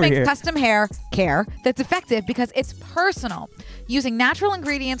Pros over makes here. custom hair care that's effective because it's personal, using natural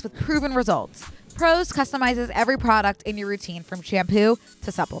ingredients with proven results. Pros customizes every product in your routine from shampoo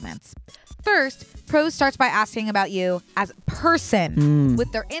to supplements. First, Pros starts by asking about you as a person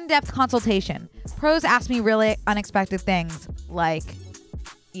with their in-depth consultation. Pros ask me really unexpected things like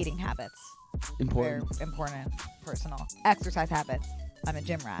eating habits. Important. Very important, personal. Exercise habits. I'm a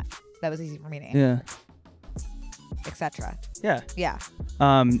gym rat. That was easy for me to answer. Yeah. Etc. Yeah. Yeah.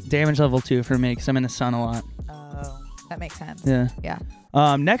 Damage level 2 for me because I'm in the sun a lot. Oh, that makes sense. Yeah. Yeah.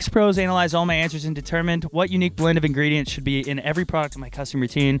 Next, Pros analyzed all my answers and determined what unique blend of ingredients should be in every product in my custom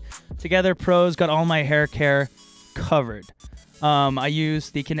routine. Together, Pros got all my hair care covered. I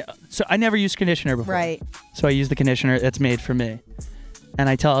use so I never used conditioner before. Right. So I use the conditioner that's made for me. And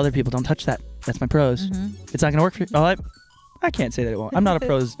I tell other people, don't touch that. That's my Pros. It's not going to work for you. Oh, I can't say that it won't. I'm not a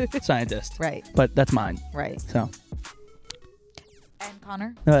Pros scientist. Right. But that's mine. Right. So. And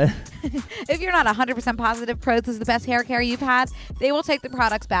Connor, if you're not 100% positive Pros is the best hair care you've had, they will take the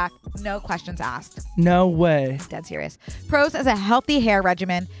products back. No questions asked. No way. Dead serious. Pros is a healthy hair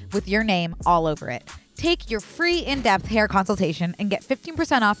regimen with your name all over it. Take your free in-depth hair consultation and get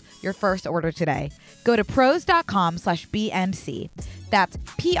 15% off your first order today. Go to pros.com/BNC. That's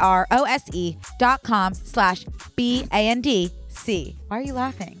PROSE.com/BANDC. Why are you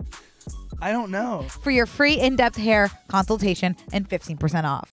laughing? I don't know. For your free in-depth hair consultation and 15%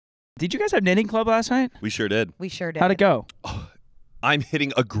 off. Did you guys have knitting club last night? We sure did. We sure did. How'd it go? I'm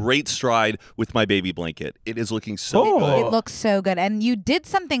hitting a great stride with my baby blanket. It is looking so Oh. good. It looks so good. And you did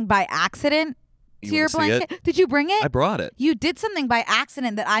something by accident to You your wanna see blanket. Did you bring it? I brought it. You did something by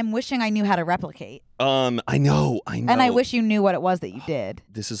accident that I'm wishing I knew how to replicate. I know. And I wish you knew what it was that you did.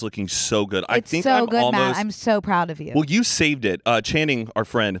 This is looking so good. It's I think so I'm good, almost. Matt. I'm so proud of you. Well, you saved it. Channing, our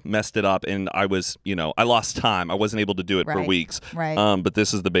friend, messed it up, and I was, I lost time. I wasn't able to do it for Right. weeks. Right. But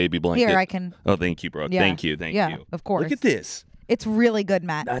this is the baby blanket. Here, I can. Oh, thank you, Brooke. Yeah. Thank you. Thank Yeah, you. of course. Look at this. It's really good,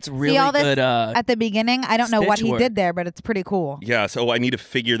 Matt. That's really See all this good. at the beginning? I don't know what stitch he work. did there, but it's pretty cool. Yeah, so I need to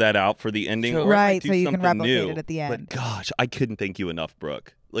figure that out for the ending. So- or I might Right, do so you can something replicate new. it at the end. But gosh, I couldn't thank you enough,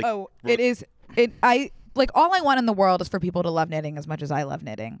 Brooke. Like, Oh, Brooke, it is. All I want in the world is for people to love knitting as much as I love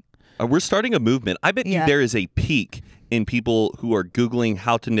knitting. We're starting a movement. I bet you Yeah. there is a peak in people who are Googling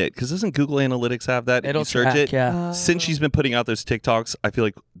how to knit. Because doesn't Google Analytics have that? If It'll you search track, it. yeah. Since she's been putting out those TikToks, I feel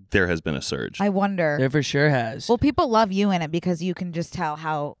like there has been a surge. I wonder. There for sure has. Well, people love you in it because you can just tell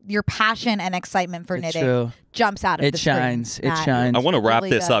how your passion and excitement for It's knitting true. jumps out of It the screen. shines. It Matt. shines. I want to wrap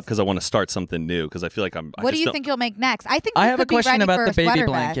really this does. up because I want to start something new because I feel like I'm. What do you think you'll make next? I think I you have a could be question ready about for the a baby sweater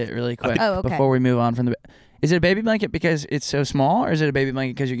blanket vest. really quick Oh, okay. before we move on from the. Is it a baby blanket because it's so small, or is it a baby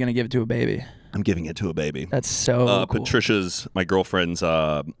blanket because you're going to give it to a baby? I'm giving it to a baby. That's so cool. Patricia's, my girlfriend's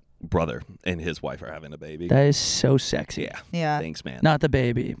brother, and his wife are having a baby. That is so sexy. Yeah. Yeah. Thanks, man. Not the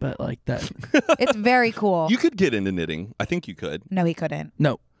baby, but like that. It's very cool. You could get into knitting. I think you could. No, he couldn't.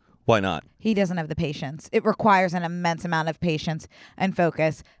 No. Why not? He doesn't have the patience. It requires an immense amount of patience and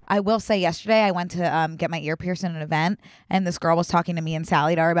focus. I will say yesterday I went to get my ear pierced in an event, and this girl was talking to me and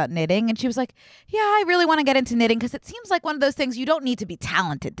Sally Dar about knitting, and she was like, yeah, I really want to get into knitting because it seems like one of those things you don't need to be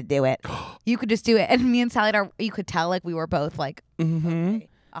talented to do it. You could just do it. And me and Sally Dar, you could tell like we were both like, okay.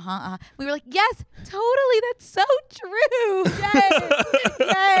 We were like, yes, totally. That's so true.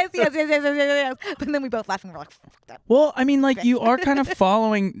 Yes. But then we both laughed and we're like, fuck that. Well, I mean, like you are kind of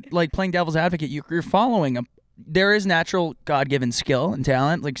following, like playing devil's advocate. You're following there is natural God-given skill and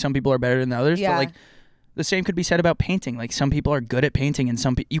talent. Like some people are better than others. Yeah. But like the same could be said about painting. Like some people are good at painting, and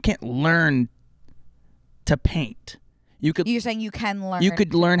some you can't learn to paint. You're saying you can learn. You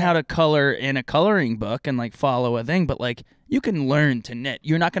could learn how to color in a coloring book and like follow a thing, but like you can learn to knit.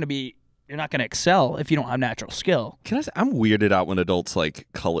 You're not going to excel if you don't have natural skill. Can I say, I'm weirded out when adults like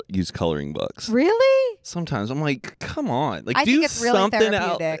use coloring books. Really? Sometimes I'm like, come on. Like I do think it's really something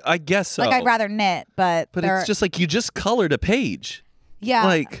out. therapeutic. I guess so. Like I'd rather knit, but it's just like you just colored a page. yeah.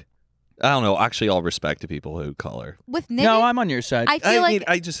 Like I don't know. Actually, all respect to people who color. With knitting, No, I'm on your side. I feel like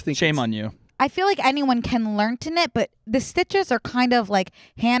I just think Shame it's- on you. I feel like anyone can learn to knit, but the stitches are kind of like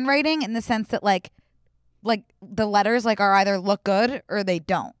handwriting in the sense that like the letters like are either look good or they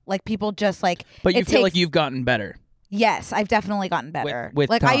don't. Like people just like. But you it feel like takes- you've gotten better. Yes, I've definitely gotten better. with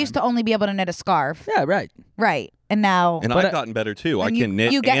like I time. used to only be able to knit a scarf, Yeah, right. right? And now, And But, I've gotten better too. I and can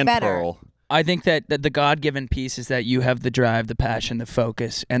knit you get and better. purl. I think that the God-given piece is that you have the drive, the passion, the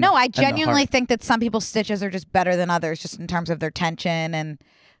focus, and no, the, I and the genuinely heart. think that some people's stitches are just better than others, just in terms of their tension and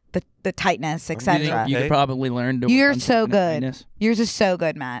the tightness, You think etc. you Okay. could probably learn to. You're on so something good. nice. Yours is so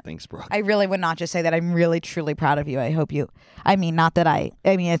good, Matt. Thanks, Brooke. I really would not just say that. I'm really, truly proud of you. I hope you. I mean, not that I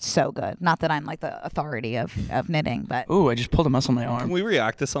mean, it's so good. Not that I'm like the authority of knitting, but Ooh, I just pulled a muscle in my Can arm. we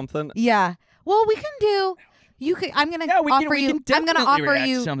react to something? yeah. Well, we can do. You could. I'm gonna Yeah, we can- offer we you. can I'm gonna definitely offer react to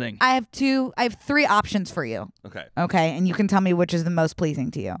you something. I have 3 options for you. Okay. Okay, and you can tell me which is the most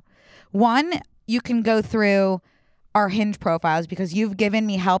pleasing to you. One, you can go through our Hinge profiles because you've given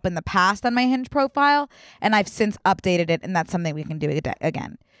me help in the past on my Hinge profile, and I've since updated it, and that's something we can do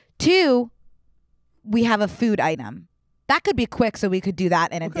again. 2, we have a food item. That could be quick, so we could do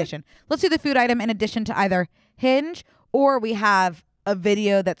that in addition. Let's do the food item in addition to either Hinge, or we have a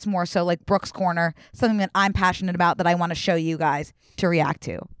video that's more so like Brooke's Corner, something that I'm passionate about that I want to show you guys to react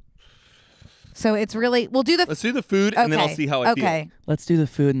to. So it's really, we'll do the Let's do the food, and then I'll see how I feel. Okay. Let's do the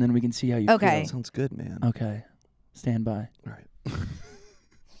food, and then we can see how you Okay. Sounds good, man. feel. Okay. Stand by. All right.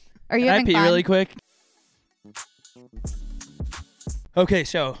 Are you Can I having pee fun? really quick? Okay,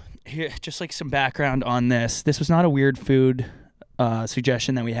 so here, just like some background on this. This was not a weird food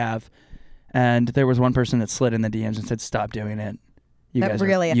suggestion that we have, and there was one person that slid in the DMs and said, "Stop doing it." You That guys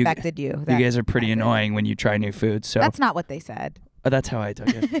really you affected you. You That- guys are pretty that did. annoying when you try new foods. So That's not what they said. that's how I took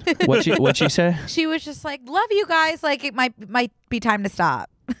it. What'd she say? She was just like, "Love you guys. Like it might be time to stop."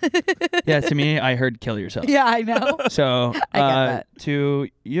 Yeah, to me, I heard "kill yourself." Yeah, I know. So I get that. to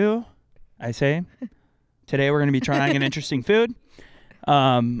you, I say, today we're going to be trying an interesting food.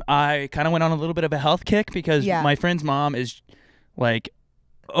 I kind of went on a little bit of a health kick because Yeah. my friend's mom is like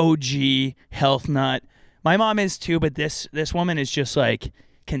OG health nut. My mom is too, but this woman is just like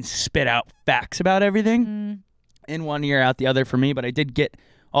can spit out facts about everything in one ear out the other for me. But I did get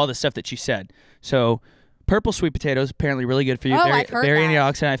all the stuff that she said. So purple sweet potatoes apparently really good for you. Oh, very, I've heard very that.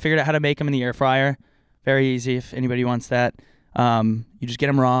 antioxidant. I figured out how to make them in the air fryer. Very easy if anybody wants that. You just get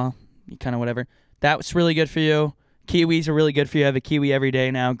them raw, you kind of whatever. That's really good for you. Kiwis are really good for you. I have a kiwi every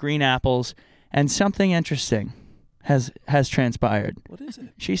day now. Green apples. And something interesting has transpired. What is it?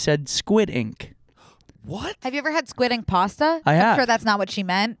 She said squid ink. What? Have you ever had squid ink pasta? I have. I'm sure that's not what she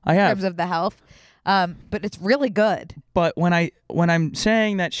meant I in have. terms of the health. But it's really good. But when I'm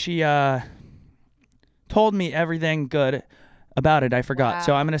saying that she told me everything good about it, I forgot. Wow.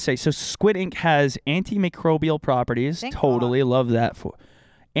 So I'm going to say, so squid ink has antimicrobial properties. Thank Totally love that. For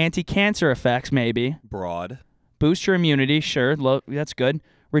anti-cancer effects, maybe. Broad. Boost your immunity, sure. That's good.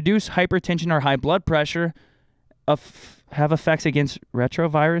 Reduce hypertension or high blood pressure. have effects against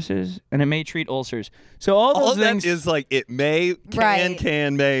retroviruses, and it may treat ulcers. So all those things that is like it may,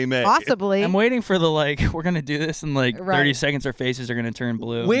 may. Possibly. I'm waiting for the we're gonna do this in 30 seconds. Our faces are gonna turn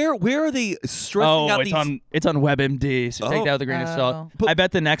blue. Where are they stressing out it's these? It's on WebMD, so take that with a grain of salt. But I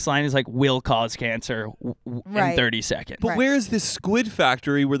bet the next line is will cause cancer in 30 seconds. But where is this squid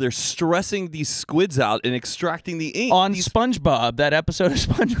factory where they're stressing these squids out and extracting the ink? On SpongeBob, that episode of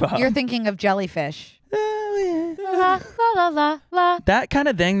SpongeBob. You're thinking of jellyfish. That kind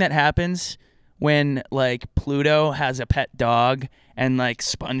of thing that happens when Pluto has a pet dog and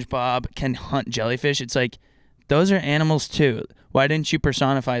SpongeBob can hunt jellyfish. It's those are animals too. Why didn't you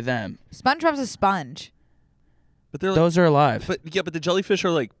personify them? SpongeBob's a sponge. But they're those are alive. But the jellyfish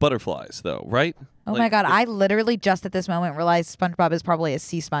are like butterflies though, right? Oh my God, I literally just at this moment realized SpongeBob is probably a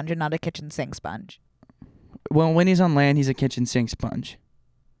sea sponge and not a kitchen sink sponge. Well, when he's on land, he's a kitchen sink sponge.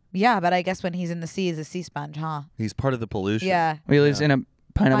 Yeah, but I guess when he's in the sea, he's a sea sponge, huh? He's part of the pollution. Yeah. He lives in a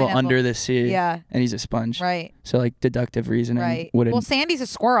pineapple under the sea. Yeah. And he's a sponge. Right. So deductive reasoning. Right. Wouldn't. Well, Sandy's a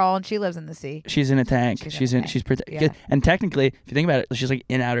squirrel and she lives in the sea. She's in a tank. She's protected. Yeah. And technically, if you think about it, she's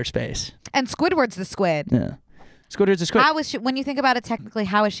in outer space. And Squidward's the squid. Yeah. Squidward's a squid. How is she? When you think about it, technically,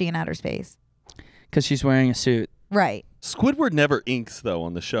 how is she in outer space? Because she's wearing a suit. Right. Squidward never inks though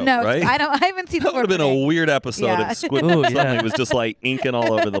on the show, No, right? I haven't seen. That would have been a weird episode if Squidward suddenly was just inking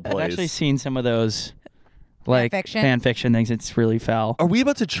all over the place. I've actually seen some of those fan fiction things. It's really foul. Are we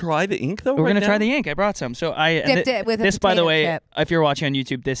about to try the ink though? We're going to try the ink. I brought some. So I dipped it with this. a By the potato way, chip. if you're watching on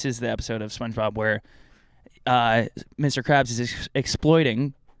YouTube, this is the episode of SpongeBob where Mr. Krabs is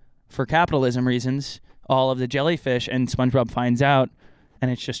exploiting, for capitalism reasons, all of the jellyfish, and SpongeBob finds out, and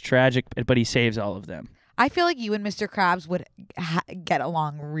it's just tragic. But he saves all of them. I feel like you and Mr. Krabs would get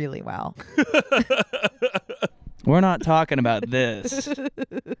along really well. We're not talking about this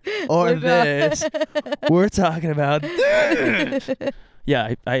or this. We're talking about this.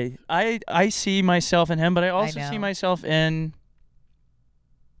 Yeah, I see myself in him, but I also see myself in.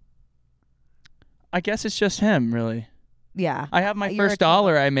 I guess it's just him, really. Yeah. I have my first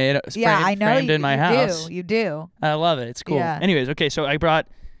dollar I made framed in my house. You do. I love it. It's cool. Yeah. Anyways, okay, so I brought.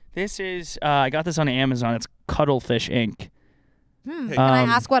 This is I got this on Amazon. It's cuttlefish ink. Can I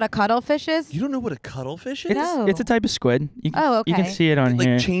ask what a cuttlefish is? You don't know what a cuttlefish is? No. It's a type of squid. Okay. You can see it on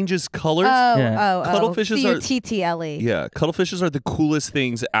here. Changes colors. Cuttlefishes are Cuttle. Yeah, cuttlefishes are the coolest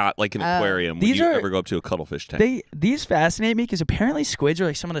things at an aquarium. When you ever go up to a cuttlefish tank. These fascinate me because apparently squids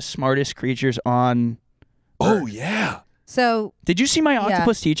are some of the smartest creatures on. Oh Earth. yeah. So did you see my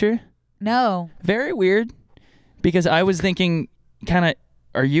octopus teacher? No. Very weird, because I was thinking, kind of,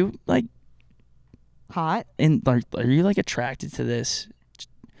 are you hot? Are you attracted to this?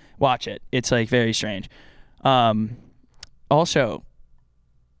 Watch it. It's very strange. Also,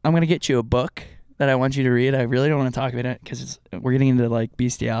 I'm gonna get you a book that I want you to read. I really don't want to talk about it because we're getting into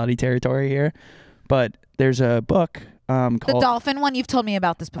bestiality territory here. But there's a book called The dolphin one. You've told me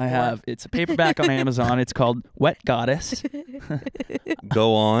about this before. I have. It's a paperback on Amazon. It's called Wet Goddess.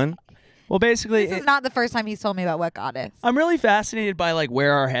 Go on. Well, basically, this is not the first time he's told me about Wet Goddess. I'm really fascinated by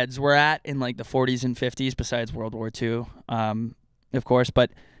where our heads were at in the 40s and 50s, besides World War II, of course.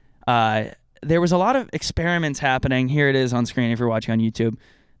 But there was a lot of experiments happening. Here it is on screen if you're watching on YouTube.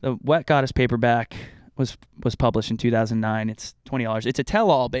 The Wet Goddess paperback was published in 2009. It's $20. It's a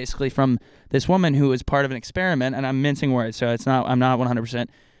tell-all basically from this woman who was part of an experiment, and I'm mincing words, so I'm not 100%.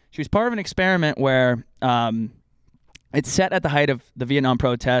 She was part of an experiment where it's set at the height of the Vietnam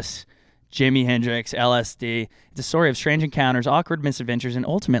protests. Jimi Hendrix, LSD. It's a story of strange encounters, awkward misadventures, and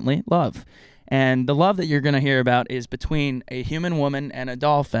ultimately love. And the love that you're going to hear about is between a human woman and a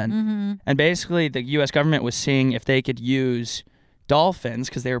dolphin. Mm-hmm. And basically, the U.S. government was seeing if they could use dolphins,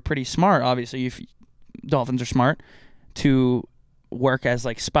 because they were pretty smart, obviously, dolphins are smart, to work as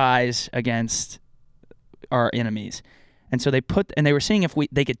spies against our enemies. And so they were seeing if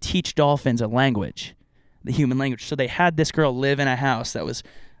they could teach dolphins a language, the human language. So they had this girl live in a house that was,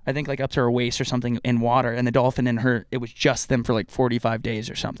 I think, up to her waist or something in water, and the dolphin and her, it was just them for 45 days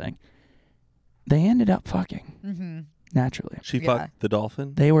or something. They ended up fucking naturally. She fucked the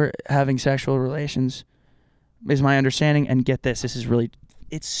dolphin? They were having sexual relations, is my understanding. And get this is really,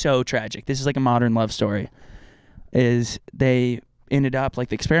 it's so tragic. This is a modern love story. Is they ended up, the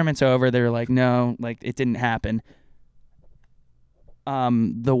experiment's over. They were no, it didn't happen.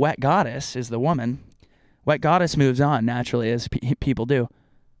 The Wet Goddess is the woman. Wet Goddess moves on naturally, as people do.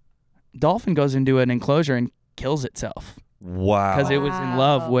 Dolphin goes into an enclosure and kills itself. Wow. Because it was in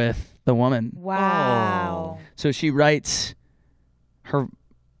love with the woman. Wow. Oh. So she writes her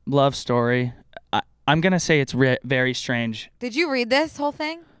love story. I'm going to say it's very strange. Did you read this whole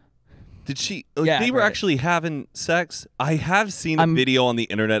thing? Did she? Yeah, they were right. actually having sex. I have seen a video on the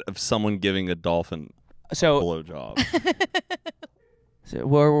internet of someone giving a dolphin a blowjob.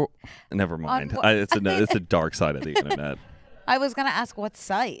 Never mind. It's a dark side of the internet. I was gonna ask what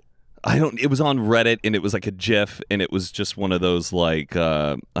site. It was on Reddit, and it was like a GIF, and it was just one of those like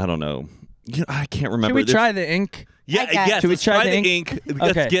I don't know. I can't remember. Should we try the ink? Yeah, yes. Should we Let's try the the ink? ink?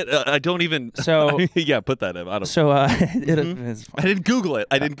 Let's Okay. get. I don't even. So yeah, put that in. I don't. So I didn't Google it.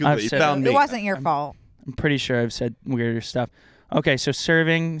 You found me. It wasn't your fault. I'm pretty sure I've said weirder stuff. Okay, so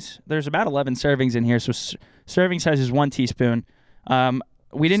servings. There's about 11 servings in here. So serving size is 1 teaspoon.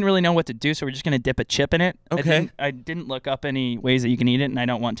 We didn't really know what to do, so we're just gonna dip a chip in it. Okay. I didn't look up any ways that you can eat it, and I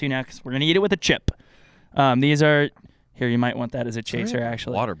don't want to now because we're gonna eat it with a chip. These are here. You might want that as a chaser,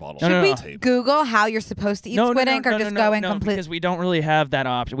 actually. Water bottle. Should we Google how you're supposed to eat squid ink, or just go in complete? Because we don't really have that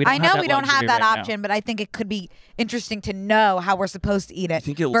option. I know we don't have that option, but I think it could be interesting to know how we're supposed to eat it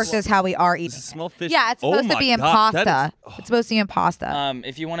versus how we are eating. Does it smell fishy? Yeah, it's supposed to be in pasta. It's supposed to be in pasta.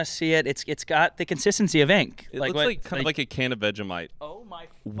 If you want to see it, it's got the consistency of ink. It looks like kind of like a can of Vegemite. Oh my!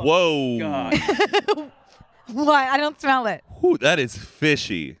 Whoa! God. What? I don't smell it. Ooh, that is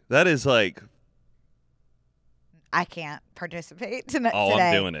fishy. That is like. I can't participate today.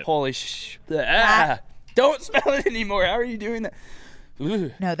 I'm doing it. Holy don't smell it anymore. How are you doing that?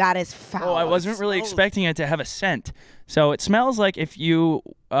 Ooh. No, that is foul. Oh, I wasn't really expecting it to have a scent. So it smells like if you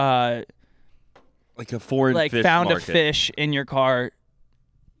like a foreign fish found market. a fish in your car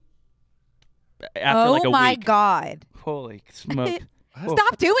after like a week. Oh my God. Holy smoke.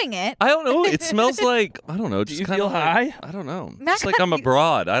 Stop doing it. I don't know. It smells like, I don't know. Do you feel high? I don't know. Not It's like I'm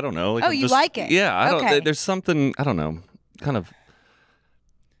abroad. I don't know. Like I'm you just, like it? Yeah. I don't. Okay. There's something, I don't know, kind of.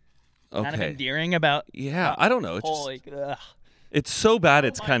 Kind of Okay. endearing about. Yeah. I don't know. It's Holy. just, it's so bad.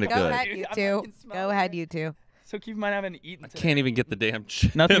 It's kind of Go good. ahead, you two. Go ahead, you two. So keep in mind I haven't eaten. I can't even get the damn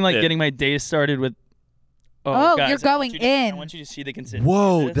chip. Nothing like in. getting my day started with. Oh, guys, you're going in. I want you to see the consistency.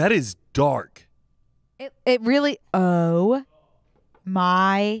 Whoa, of this. that is dark. It really. Oh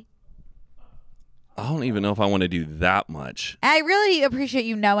my. I don't even know if I want to do that much. I really appreciate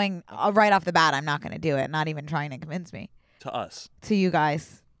you knowing right off the bat I'm not going to do it, not even trying to convince me. To us. To you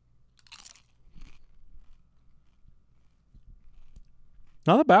guys.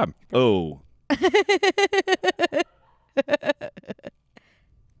 Not that bad. Oh. I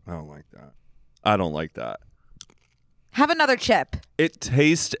don't like that. I don't like that. Have another chip. It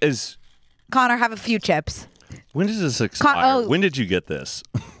tastes as. Connor, have a few chips. When does this expire? oh. When did you get this?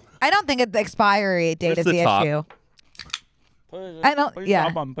 I don't think the expiry date Where's is the the top? issue. I don't- Put yeah. your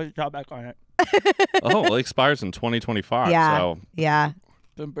top on. Put your top back on it. Oh, well, it expires in 2025. Yeah. So Yeah.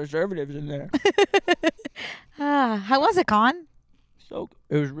 Some preservatives in there. How was it, Con? So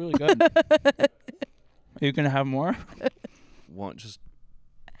it was really good. Are you gonna have more? want just.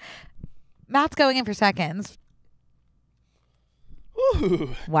 Matt's going in for seconds.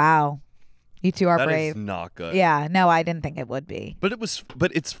 Ooh. Wow. You two are That brave. is not good. Yeah. No, I didn't think it would be. But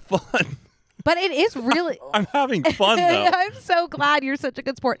it's fun. But it is really. I'm having fun though. I'm so glad you're such a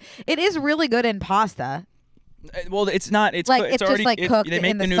good sport. It is really good in pasta. Well, it's not. It's Like, cooked- it's just, already, like, cooked they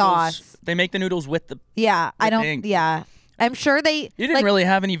make in the the noodles, sauce. They make the noodles with the. Yeah. I don't. think. Yeah. I'm sure they. You didn't like, really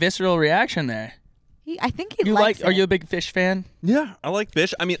have any visceral reaction there. I think he You likes like? Are it. you a big fish fan? Yeah, I like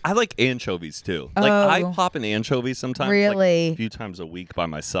fish. I mean, I like anchovies too. Like I Oh. pop an anchovy sometimes. Really? Like, a few times a week by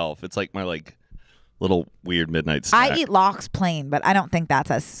myself. It's like my little weird midnight snack. I eat lox plain, but I don't think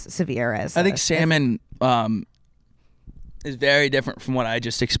that's as severe as. I think salmon is very different from what I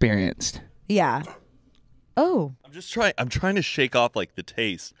just experienced. Yeah. Oh, I'm trying to shake off like the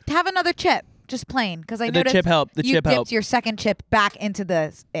taste. have another chip, just plain, because I The noticed chip helped. The you chip dipped helped. your second chip back into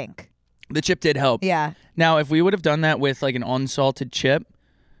the ink. The chip did help. Yeah. Now, if we would have done that with like an unsalted chip,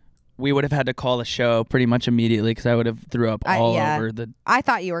 we would have had to call the show pretty much immediately because I would have threw up all yeah. over the. I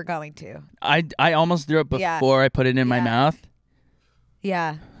thought you were going to. I almost threw up before Yeah. I put it in my Yeah. mouth.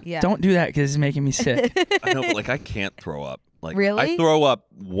 Yeah. Yeah. Don't do that because it's making me sick. I know, but like I can't throw up. Like Really? I throw up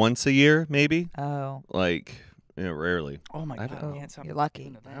once a year, maybe. Oh, Like rarely. Oh my I god! don't- I can't stop you're lucky.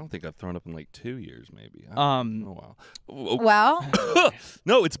 thinking of I that. don't think I've thrown up in like 2 years, maybe. Oh wow. well,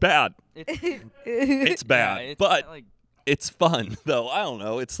 No, it's bad. It's It's bad, yeah, it's but like it's fun though. I don't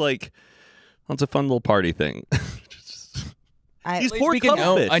know. It's like it's a fun little party thing. These least poor we can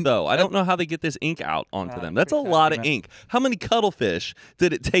know. cuttlefish, though. I don't know how they get this ink out onto them. That's a pretty lot sad, of man. ink. How many cuttlefish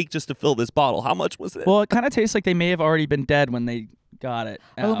did it take just to fill this bottle? How much was it? well, it kind of tastes like they may have already been dead when they got it.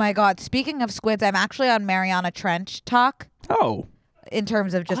 oh out. my God. Speaking of squids, I'm actually on Mariana TrenchTok Oh, in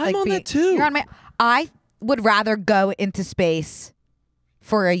terms of just I'm like on being. that too. You're on I would rather go into space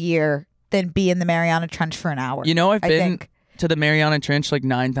for a year than be in the Mariana Trench for an hour. you know I've I been think. to the Mariana Trench like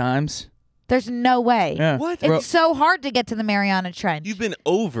 9 times. There's no way. Yeah. What? It's so hard to get to the Mariana Trench. You've been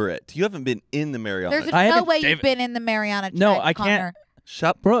over it. You haven't been in the Mariana There's Trench. no way you've been in the Mariana Trench. No, I Connor. can't.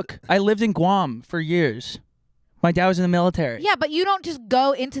 Shut Brooke, I lived in Guam for years. My dad was in the military. Yeah, but you don't just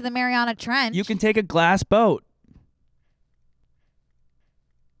go into the Mariana Trench. You can take a glass boat.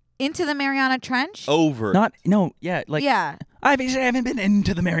 Into the Mariana Trench? over. Yeah. I haven't been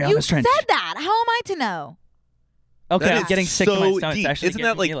into the Mariana You Trench. said that. How am I to know? Okay, That I'm is getting sick to my so stomach. It's deep. actually Isn't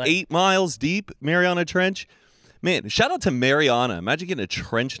that getting like me, 8 miles deep, Mariana Trench? Man, shout out to Mariana. Imagine getting a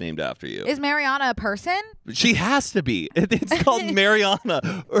trench named after you. Is Mariana a person? She has to be. It's called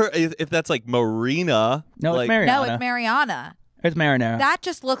Mariana. Or if that's like Marina. No, like, it's Mariana. No, it's Mariana. It's marinara. That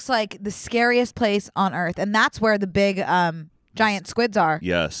just looks like the scariest place on earth, and that's where the big giant squids are.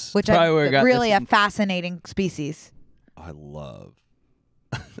 Yes. Which Probably where I got really this a fascinating species. I love.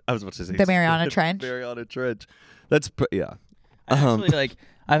 I was about to say The Mariana Trench. Mariana Trench. That's yeah. Actually,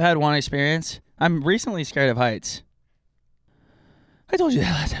 I've had one experience. I'm recently scared of heights. I told you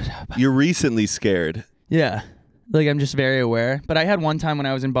that. You're recently scared. Yeah. I'm just very aware. But I had one time when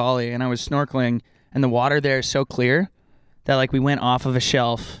I was in Bali and I was snorkeling, and the water there is so clear that we went off of a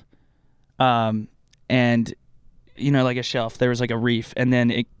shelf, and a shelf, there was a reef, and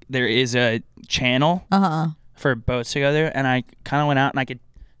then there is a channel for boats to go there, and I kind of went out and I could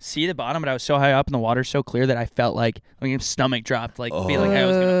see the bottom, but I was so high up and the water's so clear that I felt like my stomach dropped, feeling like I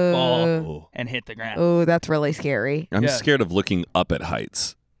was gonna fall and hit the ground. Oh, that's really scary. I'm Yeah. scared of looking up at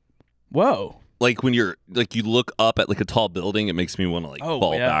heights. Whoa. Like when you're you look up at a tall building, it makes me want to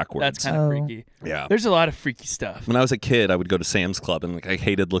fall backwards. That's kind of freaky. Yeah. There's a lot of freaky stuff. When I was a kid, I would go to Sam's Club and I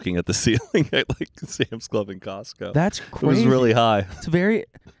hated looking at the ceiling at Sam's Club and Costco. That's It crazy. was really high.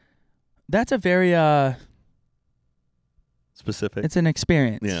 That's a very Specific. it's an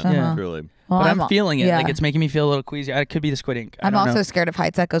experience. Yeah, really. Well, But I'm feeling it. yeah. It's making me feel a little queasy. It could be the Squid Ink. I I'm don't also know. scared of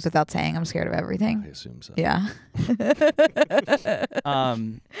heights. That goes without saying. I'm scared of everything. I assume so. Yeah.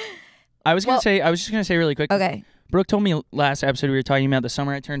 I was just gonna say really quick. Okay. Brooke told me last episode we were talking about The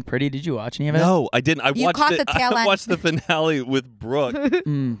Summer I Turned Pretty. Did you watch any of it? No, I didn't. I You watched caught it. the tail I end. watched the finale with Brooke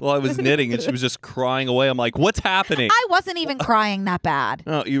while I was knitting, and she was just crying away. I'm like, "What's happening?" I wasn't even crying that bad.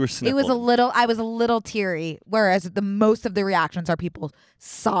 Oh, you were sniffling. I was a little teary, whereas the most of the reactions are people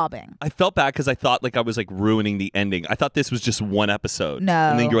sobbing. I felt bad because I thought I was ruining the ending. I thought this was just one episode. No.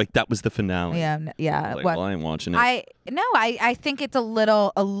 And then you're like, that was the finale. Yeah, yeah. Like, well, I ain't watching it. I think it's a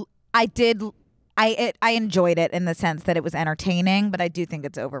little. I enjoyed it in the sense that it was entertaining, but I do think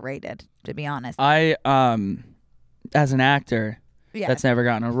it's overrated, to be honest. I as an actor that's never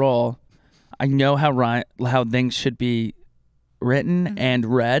gotten a role, I know how things should be written and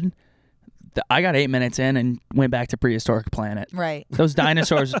read. I got 8 minutes in and went back to Prehistoric Planet. Right. Those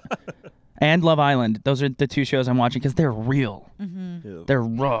dinosaurs and Love Island. Those are the two shows I'm watching because they're real. Yeah. They're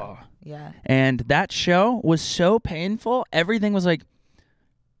raw. Yeah. And that show was so painful. Everything was like,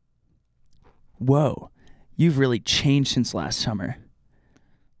 whoa, you've really changed since last summer.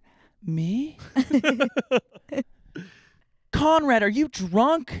 Me? Conrad, are you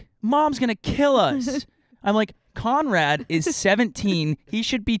drunk? Mom's going to kill us. I'm like, Conrad is 17. He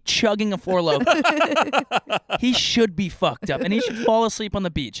should be chugging a Four Loko. He should be fucked up, and he should fall asleep on the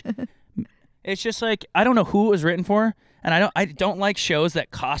beach. It's just I don't know who it was written for, and I don't like shows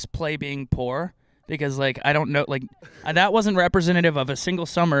that cosplay being poor. Because I don't know, that wasn't representative of a single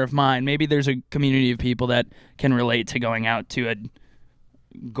summer of mine. Maybe there's a community of people that can relate to going out to a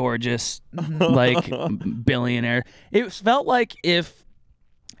gorgeous billionaire. It felt like if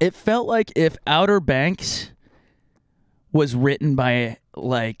Outer Banks was written by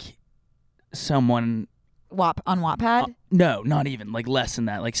someone On Wattpad? no, not even less than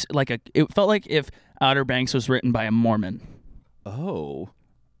that. It felt like if Outer Banks was written by a Mormon. Oh.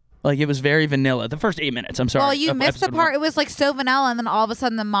 It was very vanilla. The first 8 minutes, I'm sorry. Well, you missed the episode part. one. It was so vanilla, and then all of a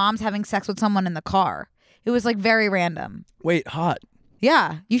sudden the mom's having sex with someone in the car. It was very random. Wait, hot.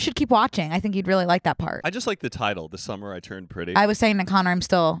 Yeah, you should keep watching. I think you'd really like that part. I just like the title, The Summer I Turned Pretty. I was saying to Connor, I'm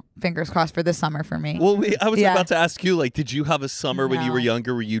still fingers crossed for this summer for me. Well, I was Yeah. about to ask you, did you have a summer when you were No.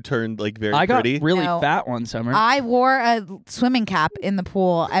 younger where you turned very I got pretty? really No. fat one summer. I wore a swimming cap in the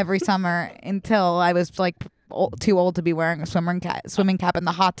pool every summer until I was too old to be wearing a swimming cap in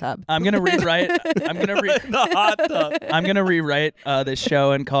the hot tub. I'm gonna rewrite. The hot tub. I'm gonna rewrite this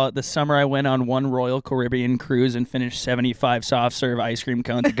show and call it "The Summer I Went on One Royal Caribbean Cruise and Finished 75 soft serve ice cream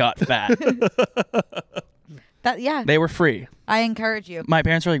cones and got fat." Yeah, They were free. I encourage you. My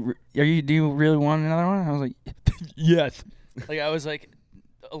parents were like, do you really want another one?" I was like, "Yes." I was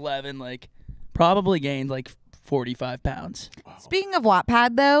 11, probably gained 45 pounds. Speaking of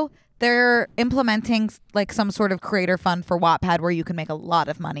Wattpad, though, they're implementing like some sort of creator fund for Wattpad where you can make a lot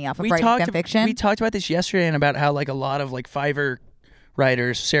of money off of writing fan fiction. We talked about this yesterday and about how like a lot of like Fiverr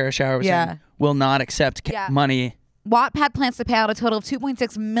writers, Sarah Shower was saying, will not accept money. Wattpad plans to pay out a total of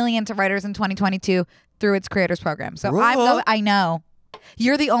 $2.6 million to writers in 2022 through its creators program. So I know.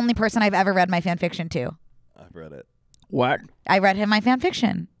 You're the only person I've ever read my fan fiction to. I've read it. What? I read him my fan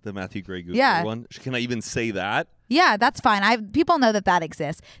fiction. The Matthew Gray Googler one? Can I even say that? Yeah, that's fine. People know that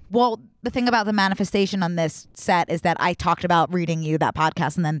exists. Well, the thing about the manifestation on this set is that I talked about reading you that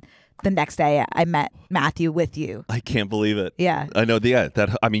podcast, and then the next day I met Matthew with you. I can't believe it. Yeah. I know.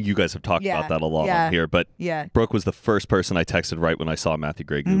 I mean, you guys have talked about that a lot on here, but Brooke was the first person I texted right when I saw Matthew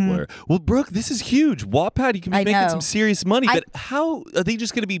Gray Googler. Well, Brooke, this is huge. Wattpad, you can be making some serious money, but how are they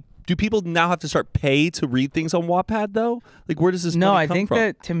just going to be? Do people now have to start pay to read things on Wattpad though? Like, where does this money come from?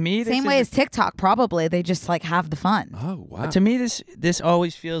 That to me, same way as TikTok, probably they just like have the fun. Oh wow! To me, this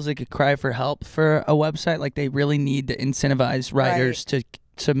always feels like a cry for help for a website. Like they really need to incentivize writers to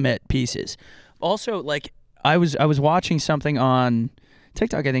submit pieces. Also, like I was watching something on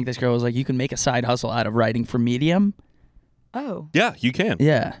TikTok. I think this girl was like, you can make a side hustle out of writing for Medium. Oh. Yeah, you can.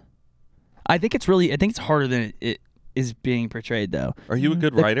 Yeah. I think it's harder than it is being portrayed, though. Are you a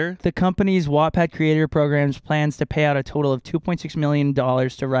good writer? The company's Wattpad creator programs plans to pay out a total of $2.6 million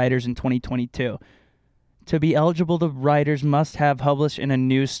to writers in 2022. To be eligible, the writers must have published in a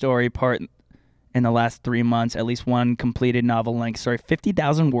news story part in the last 3 months, at least one completed novel-length story,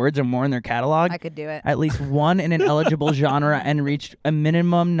 50,000 words or more in their catalog. I could do it. At least one in an eligible genre, and reached a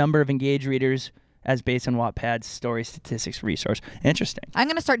minimum number of engaged readers as based on Wattpad's story statistics resource. Interesting. I'm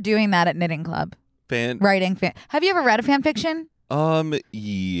going to start doing that at Knitting Club. Writing fan. Have you ever read a fan fiction?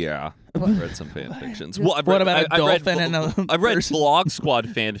 Yeah. I've read some fan fictions. Well, what about a dolphin and a I've read Blog Squad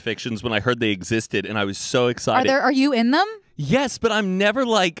fan fictions when I heard they existed, and I was so excited. Are you in them? Yes, but I'm never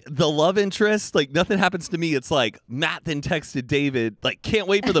like the love interest. Like nothing happens to me. It's like Matt then texted David, like, can't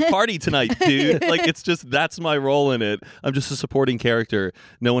wait for the party tonight, dude. Like it's just that's my role in it. I'm just a supporting character.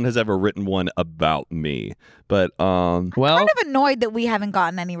 No one has ever written one about me. But well, I'm kind of annoyed that we haven't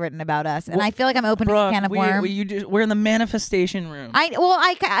gotten any written about us, and I feel like I'm opening a can of worms. We're in the manifestation room.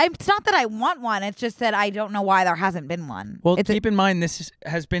 It's not that I want one. It's just that I don't know why there hasn't been one. Well, keep in mind this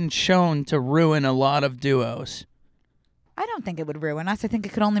has been shown to ruin a lot of duos. I don't think it would ruin us. I think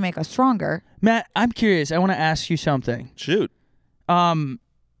it could only make us stronger. Matt, I'm curious. I want to ask you something. Shoot.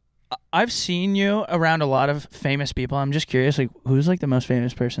 I've seen you around a lot of famous people. I'm just curious, like, who's like the most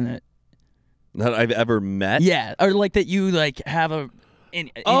famous person that I've ever met? Yeah, or like that you like have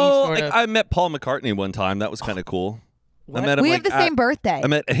any sort of... I met Paul McCartney one time. That was kind of cool. I met him, we have the same birthday. I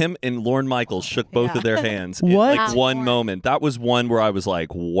met him and Lorne Michaels shook both of their hands in What? like one moment. That was one where I was like,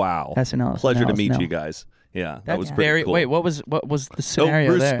 wow. Pleasure to meet you guys. Yeah, that was pretty cool. Wait, what was the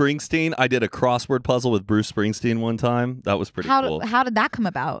scenario Bruce there? Springsteen. I did a crossword puzzle with Bruce Springsteen one time. That was pretty cool. How did that come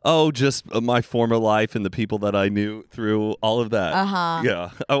about? Oh, just my former life and the people that I knew through all of that.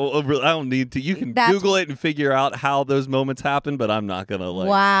 Yeah, I don't need to. You can Google it and figure out how those moments happen, but I'm not gonna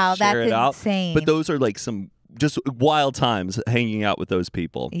share it out. Insane. But those are like some just wild times hanging out with those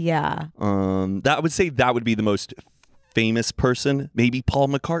people. Yeah. I would say that would be the most famous person, maybe Paul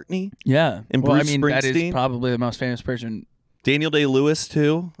McCartney. Yeah, and Bruce Springsteen. That is probably the most famous person. Daniel Day-Lewis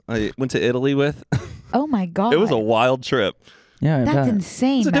too. I went to Italy with. Oh my god! It was a wild trip. Yeah, that's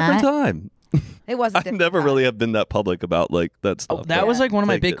insane. It's a different time. It wasn't. I never really have been that public about like that stuff. That was like one of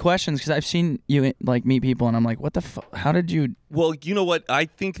my big questions because I've seen you like meet people and I'm like, what the fuck? How did you? Well, you know what? I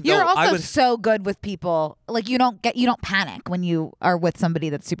think you're also so good with people. Like you don't panic when you are with somebody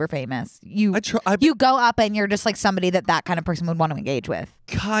that's super famous. You go up and you're just like somebody that kind of person would want to engage with.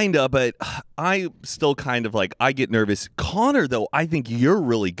 Kinda, but I still kind of like I get nervous. Connor, though, I think you're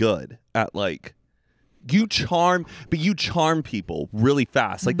really good at like. You charm people really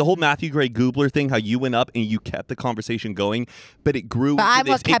fast. Like the whole Matthew Gray Googler thing, how you went up and you kept the conversation going, but it grew. But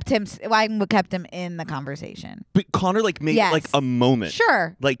I kept him in the conversation. But Connor like made it like a moment.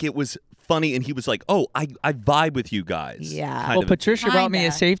 Sure. Like it was funny and he was like, oh, I vibe with you guys. Yeah. Well, Patricia brought me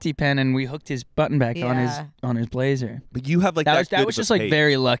a safety pin and we hooked his button back on his blazer. But you have like that was just like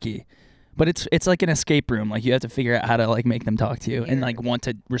very lucky. But it's like an escape room. Like you have to figure out how to like make them talk to you and like want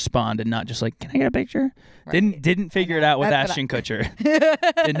to respond and not just like, can I get a picture? Right. Didn't figure it out with Ashton Kutcher.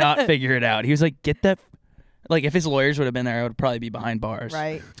 Did not figure it out. He was like, get that. Like if his lawyers would have been there, I would probably be behind bars.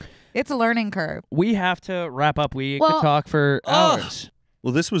 Right. It's a learning curve. We have to wrap up. We could talk for hours.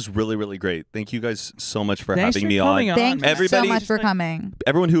 Well, this was really, really great. Thank you guys so much for Thanks having for me coming on. Thank you Everybody- so much for coming.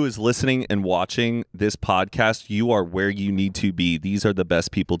 Everyone who is listening and watching this podcast, you are where you need to be. These are the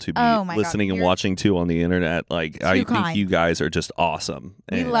best people to be Oh my God, listening and you're watching to on the internet. Like, I think kind. you guys are just awesome.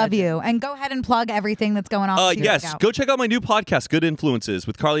 We And- love you. And go ahead and plug everything that's going on. with you. yes, go check out my new podcast, Good Influences,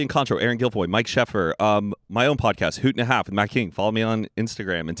 with Carly and Contro, Aaron Guilfoy, Mike Sheffer. My own podcast, Hoot and a Half with Matt King. Follow me on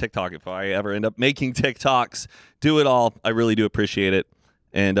Instagram and TikTok if I ever end up making TikToks. Do it all. I really do appreciate it.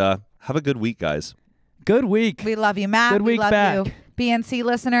 And have a good week, guys. Good week. We love you, Matt. Good we week love back. you. BNC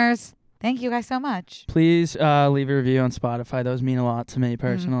listeners, thank you guys so much. Please leave a review on Spotify. Those mean a lot to me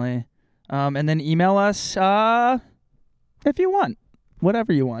personally. And then email us if you want,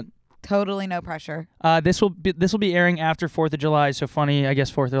 whatever you want. Totally no pressure. This will be airing after 4th of July. So funny, I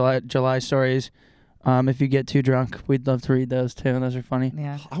guess 4th of July stories. If you get too drunk, we'd love to read those too. Those are funny.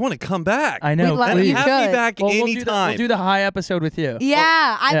 Yeah. I want to come back. I know. We'd love please. you Have should. me back Well, anytime. We'll do the high episode with you.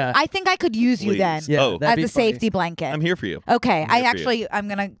 Yeah, Yeah. I think I could use you Please. then Yeah, Oh. that'd as be a funny. safety blanket. I'm here for you. Okay, I'm here for you. I'm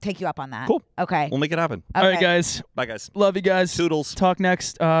gonna take you up on that. Cool. Okay. We'll make it happen. All right, Okay. guys. Bye, guys. Love you guys. Toodles. Talk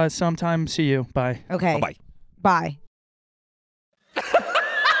next sometime. See you. Bye. Okay. Bye-bye. Bye.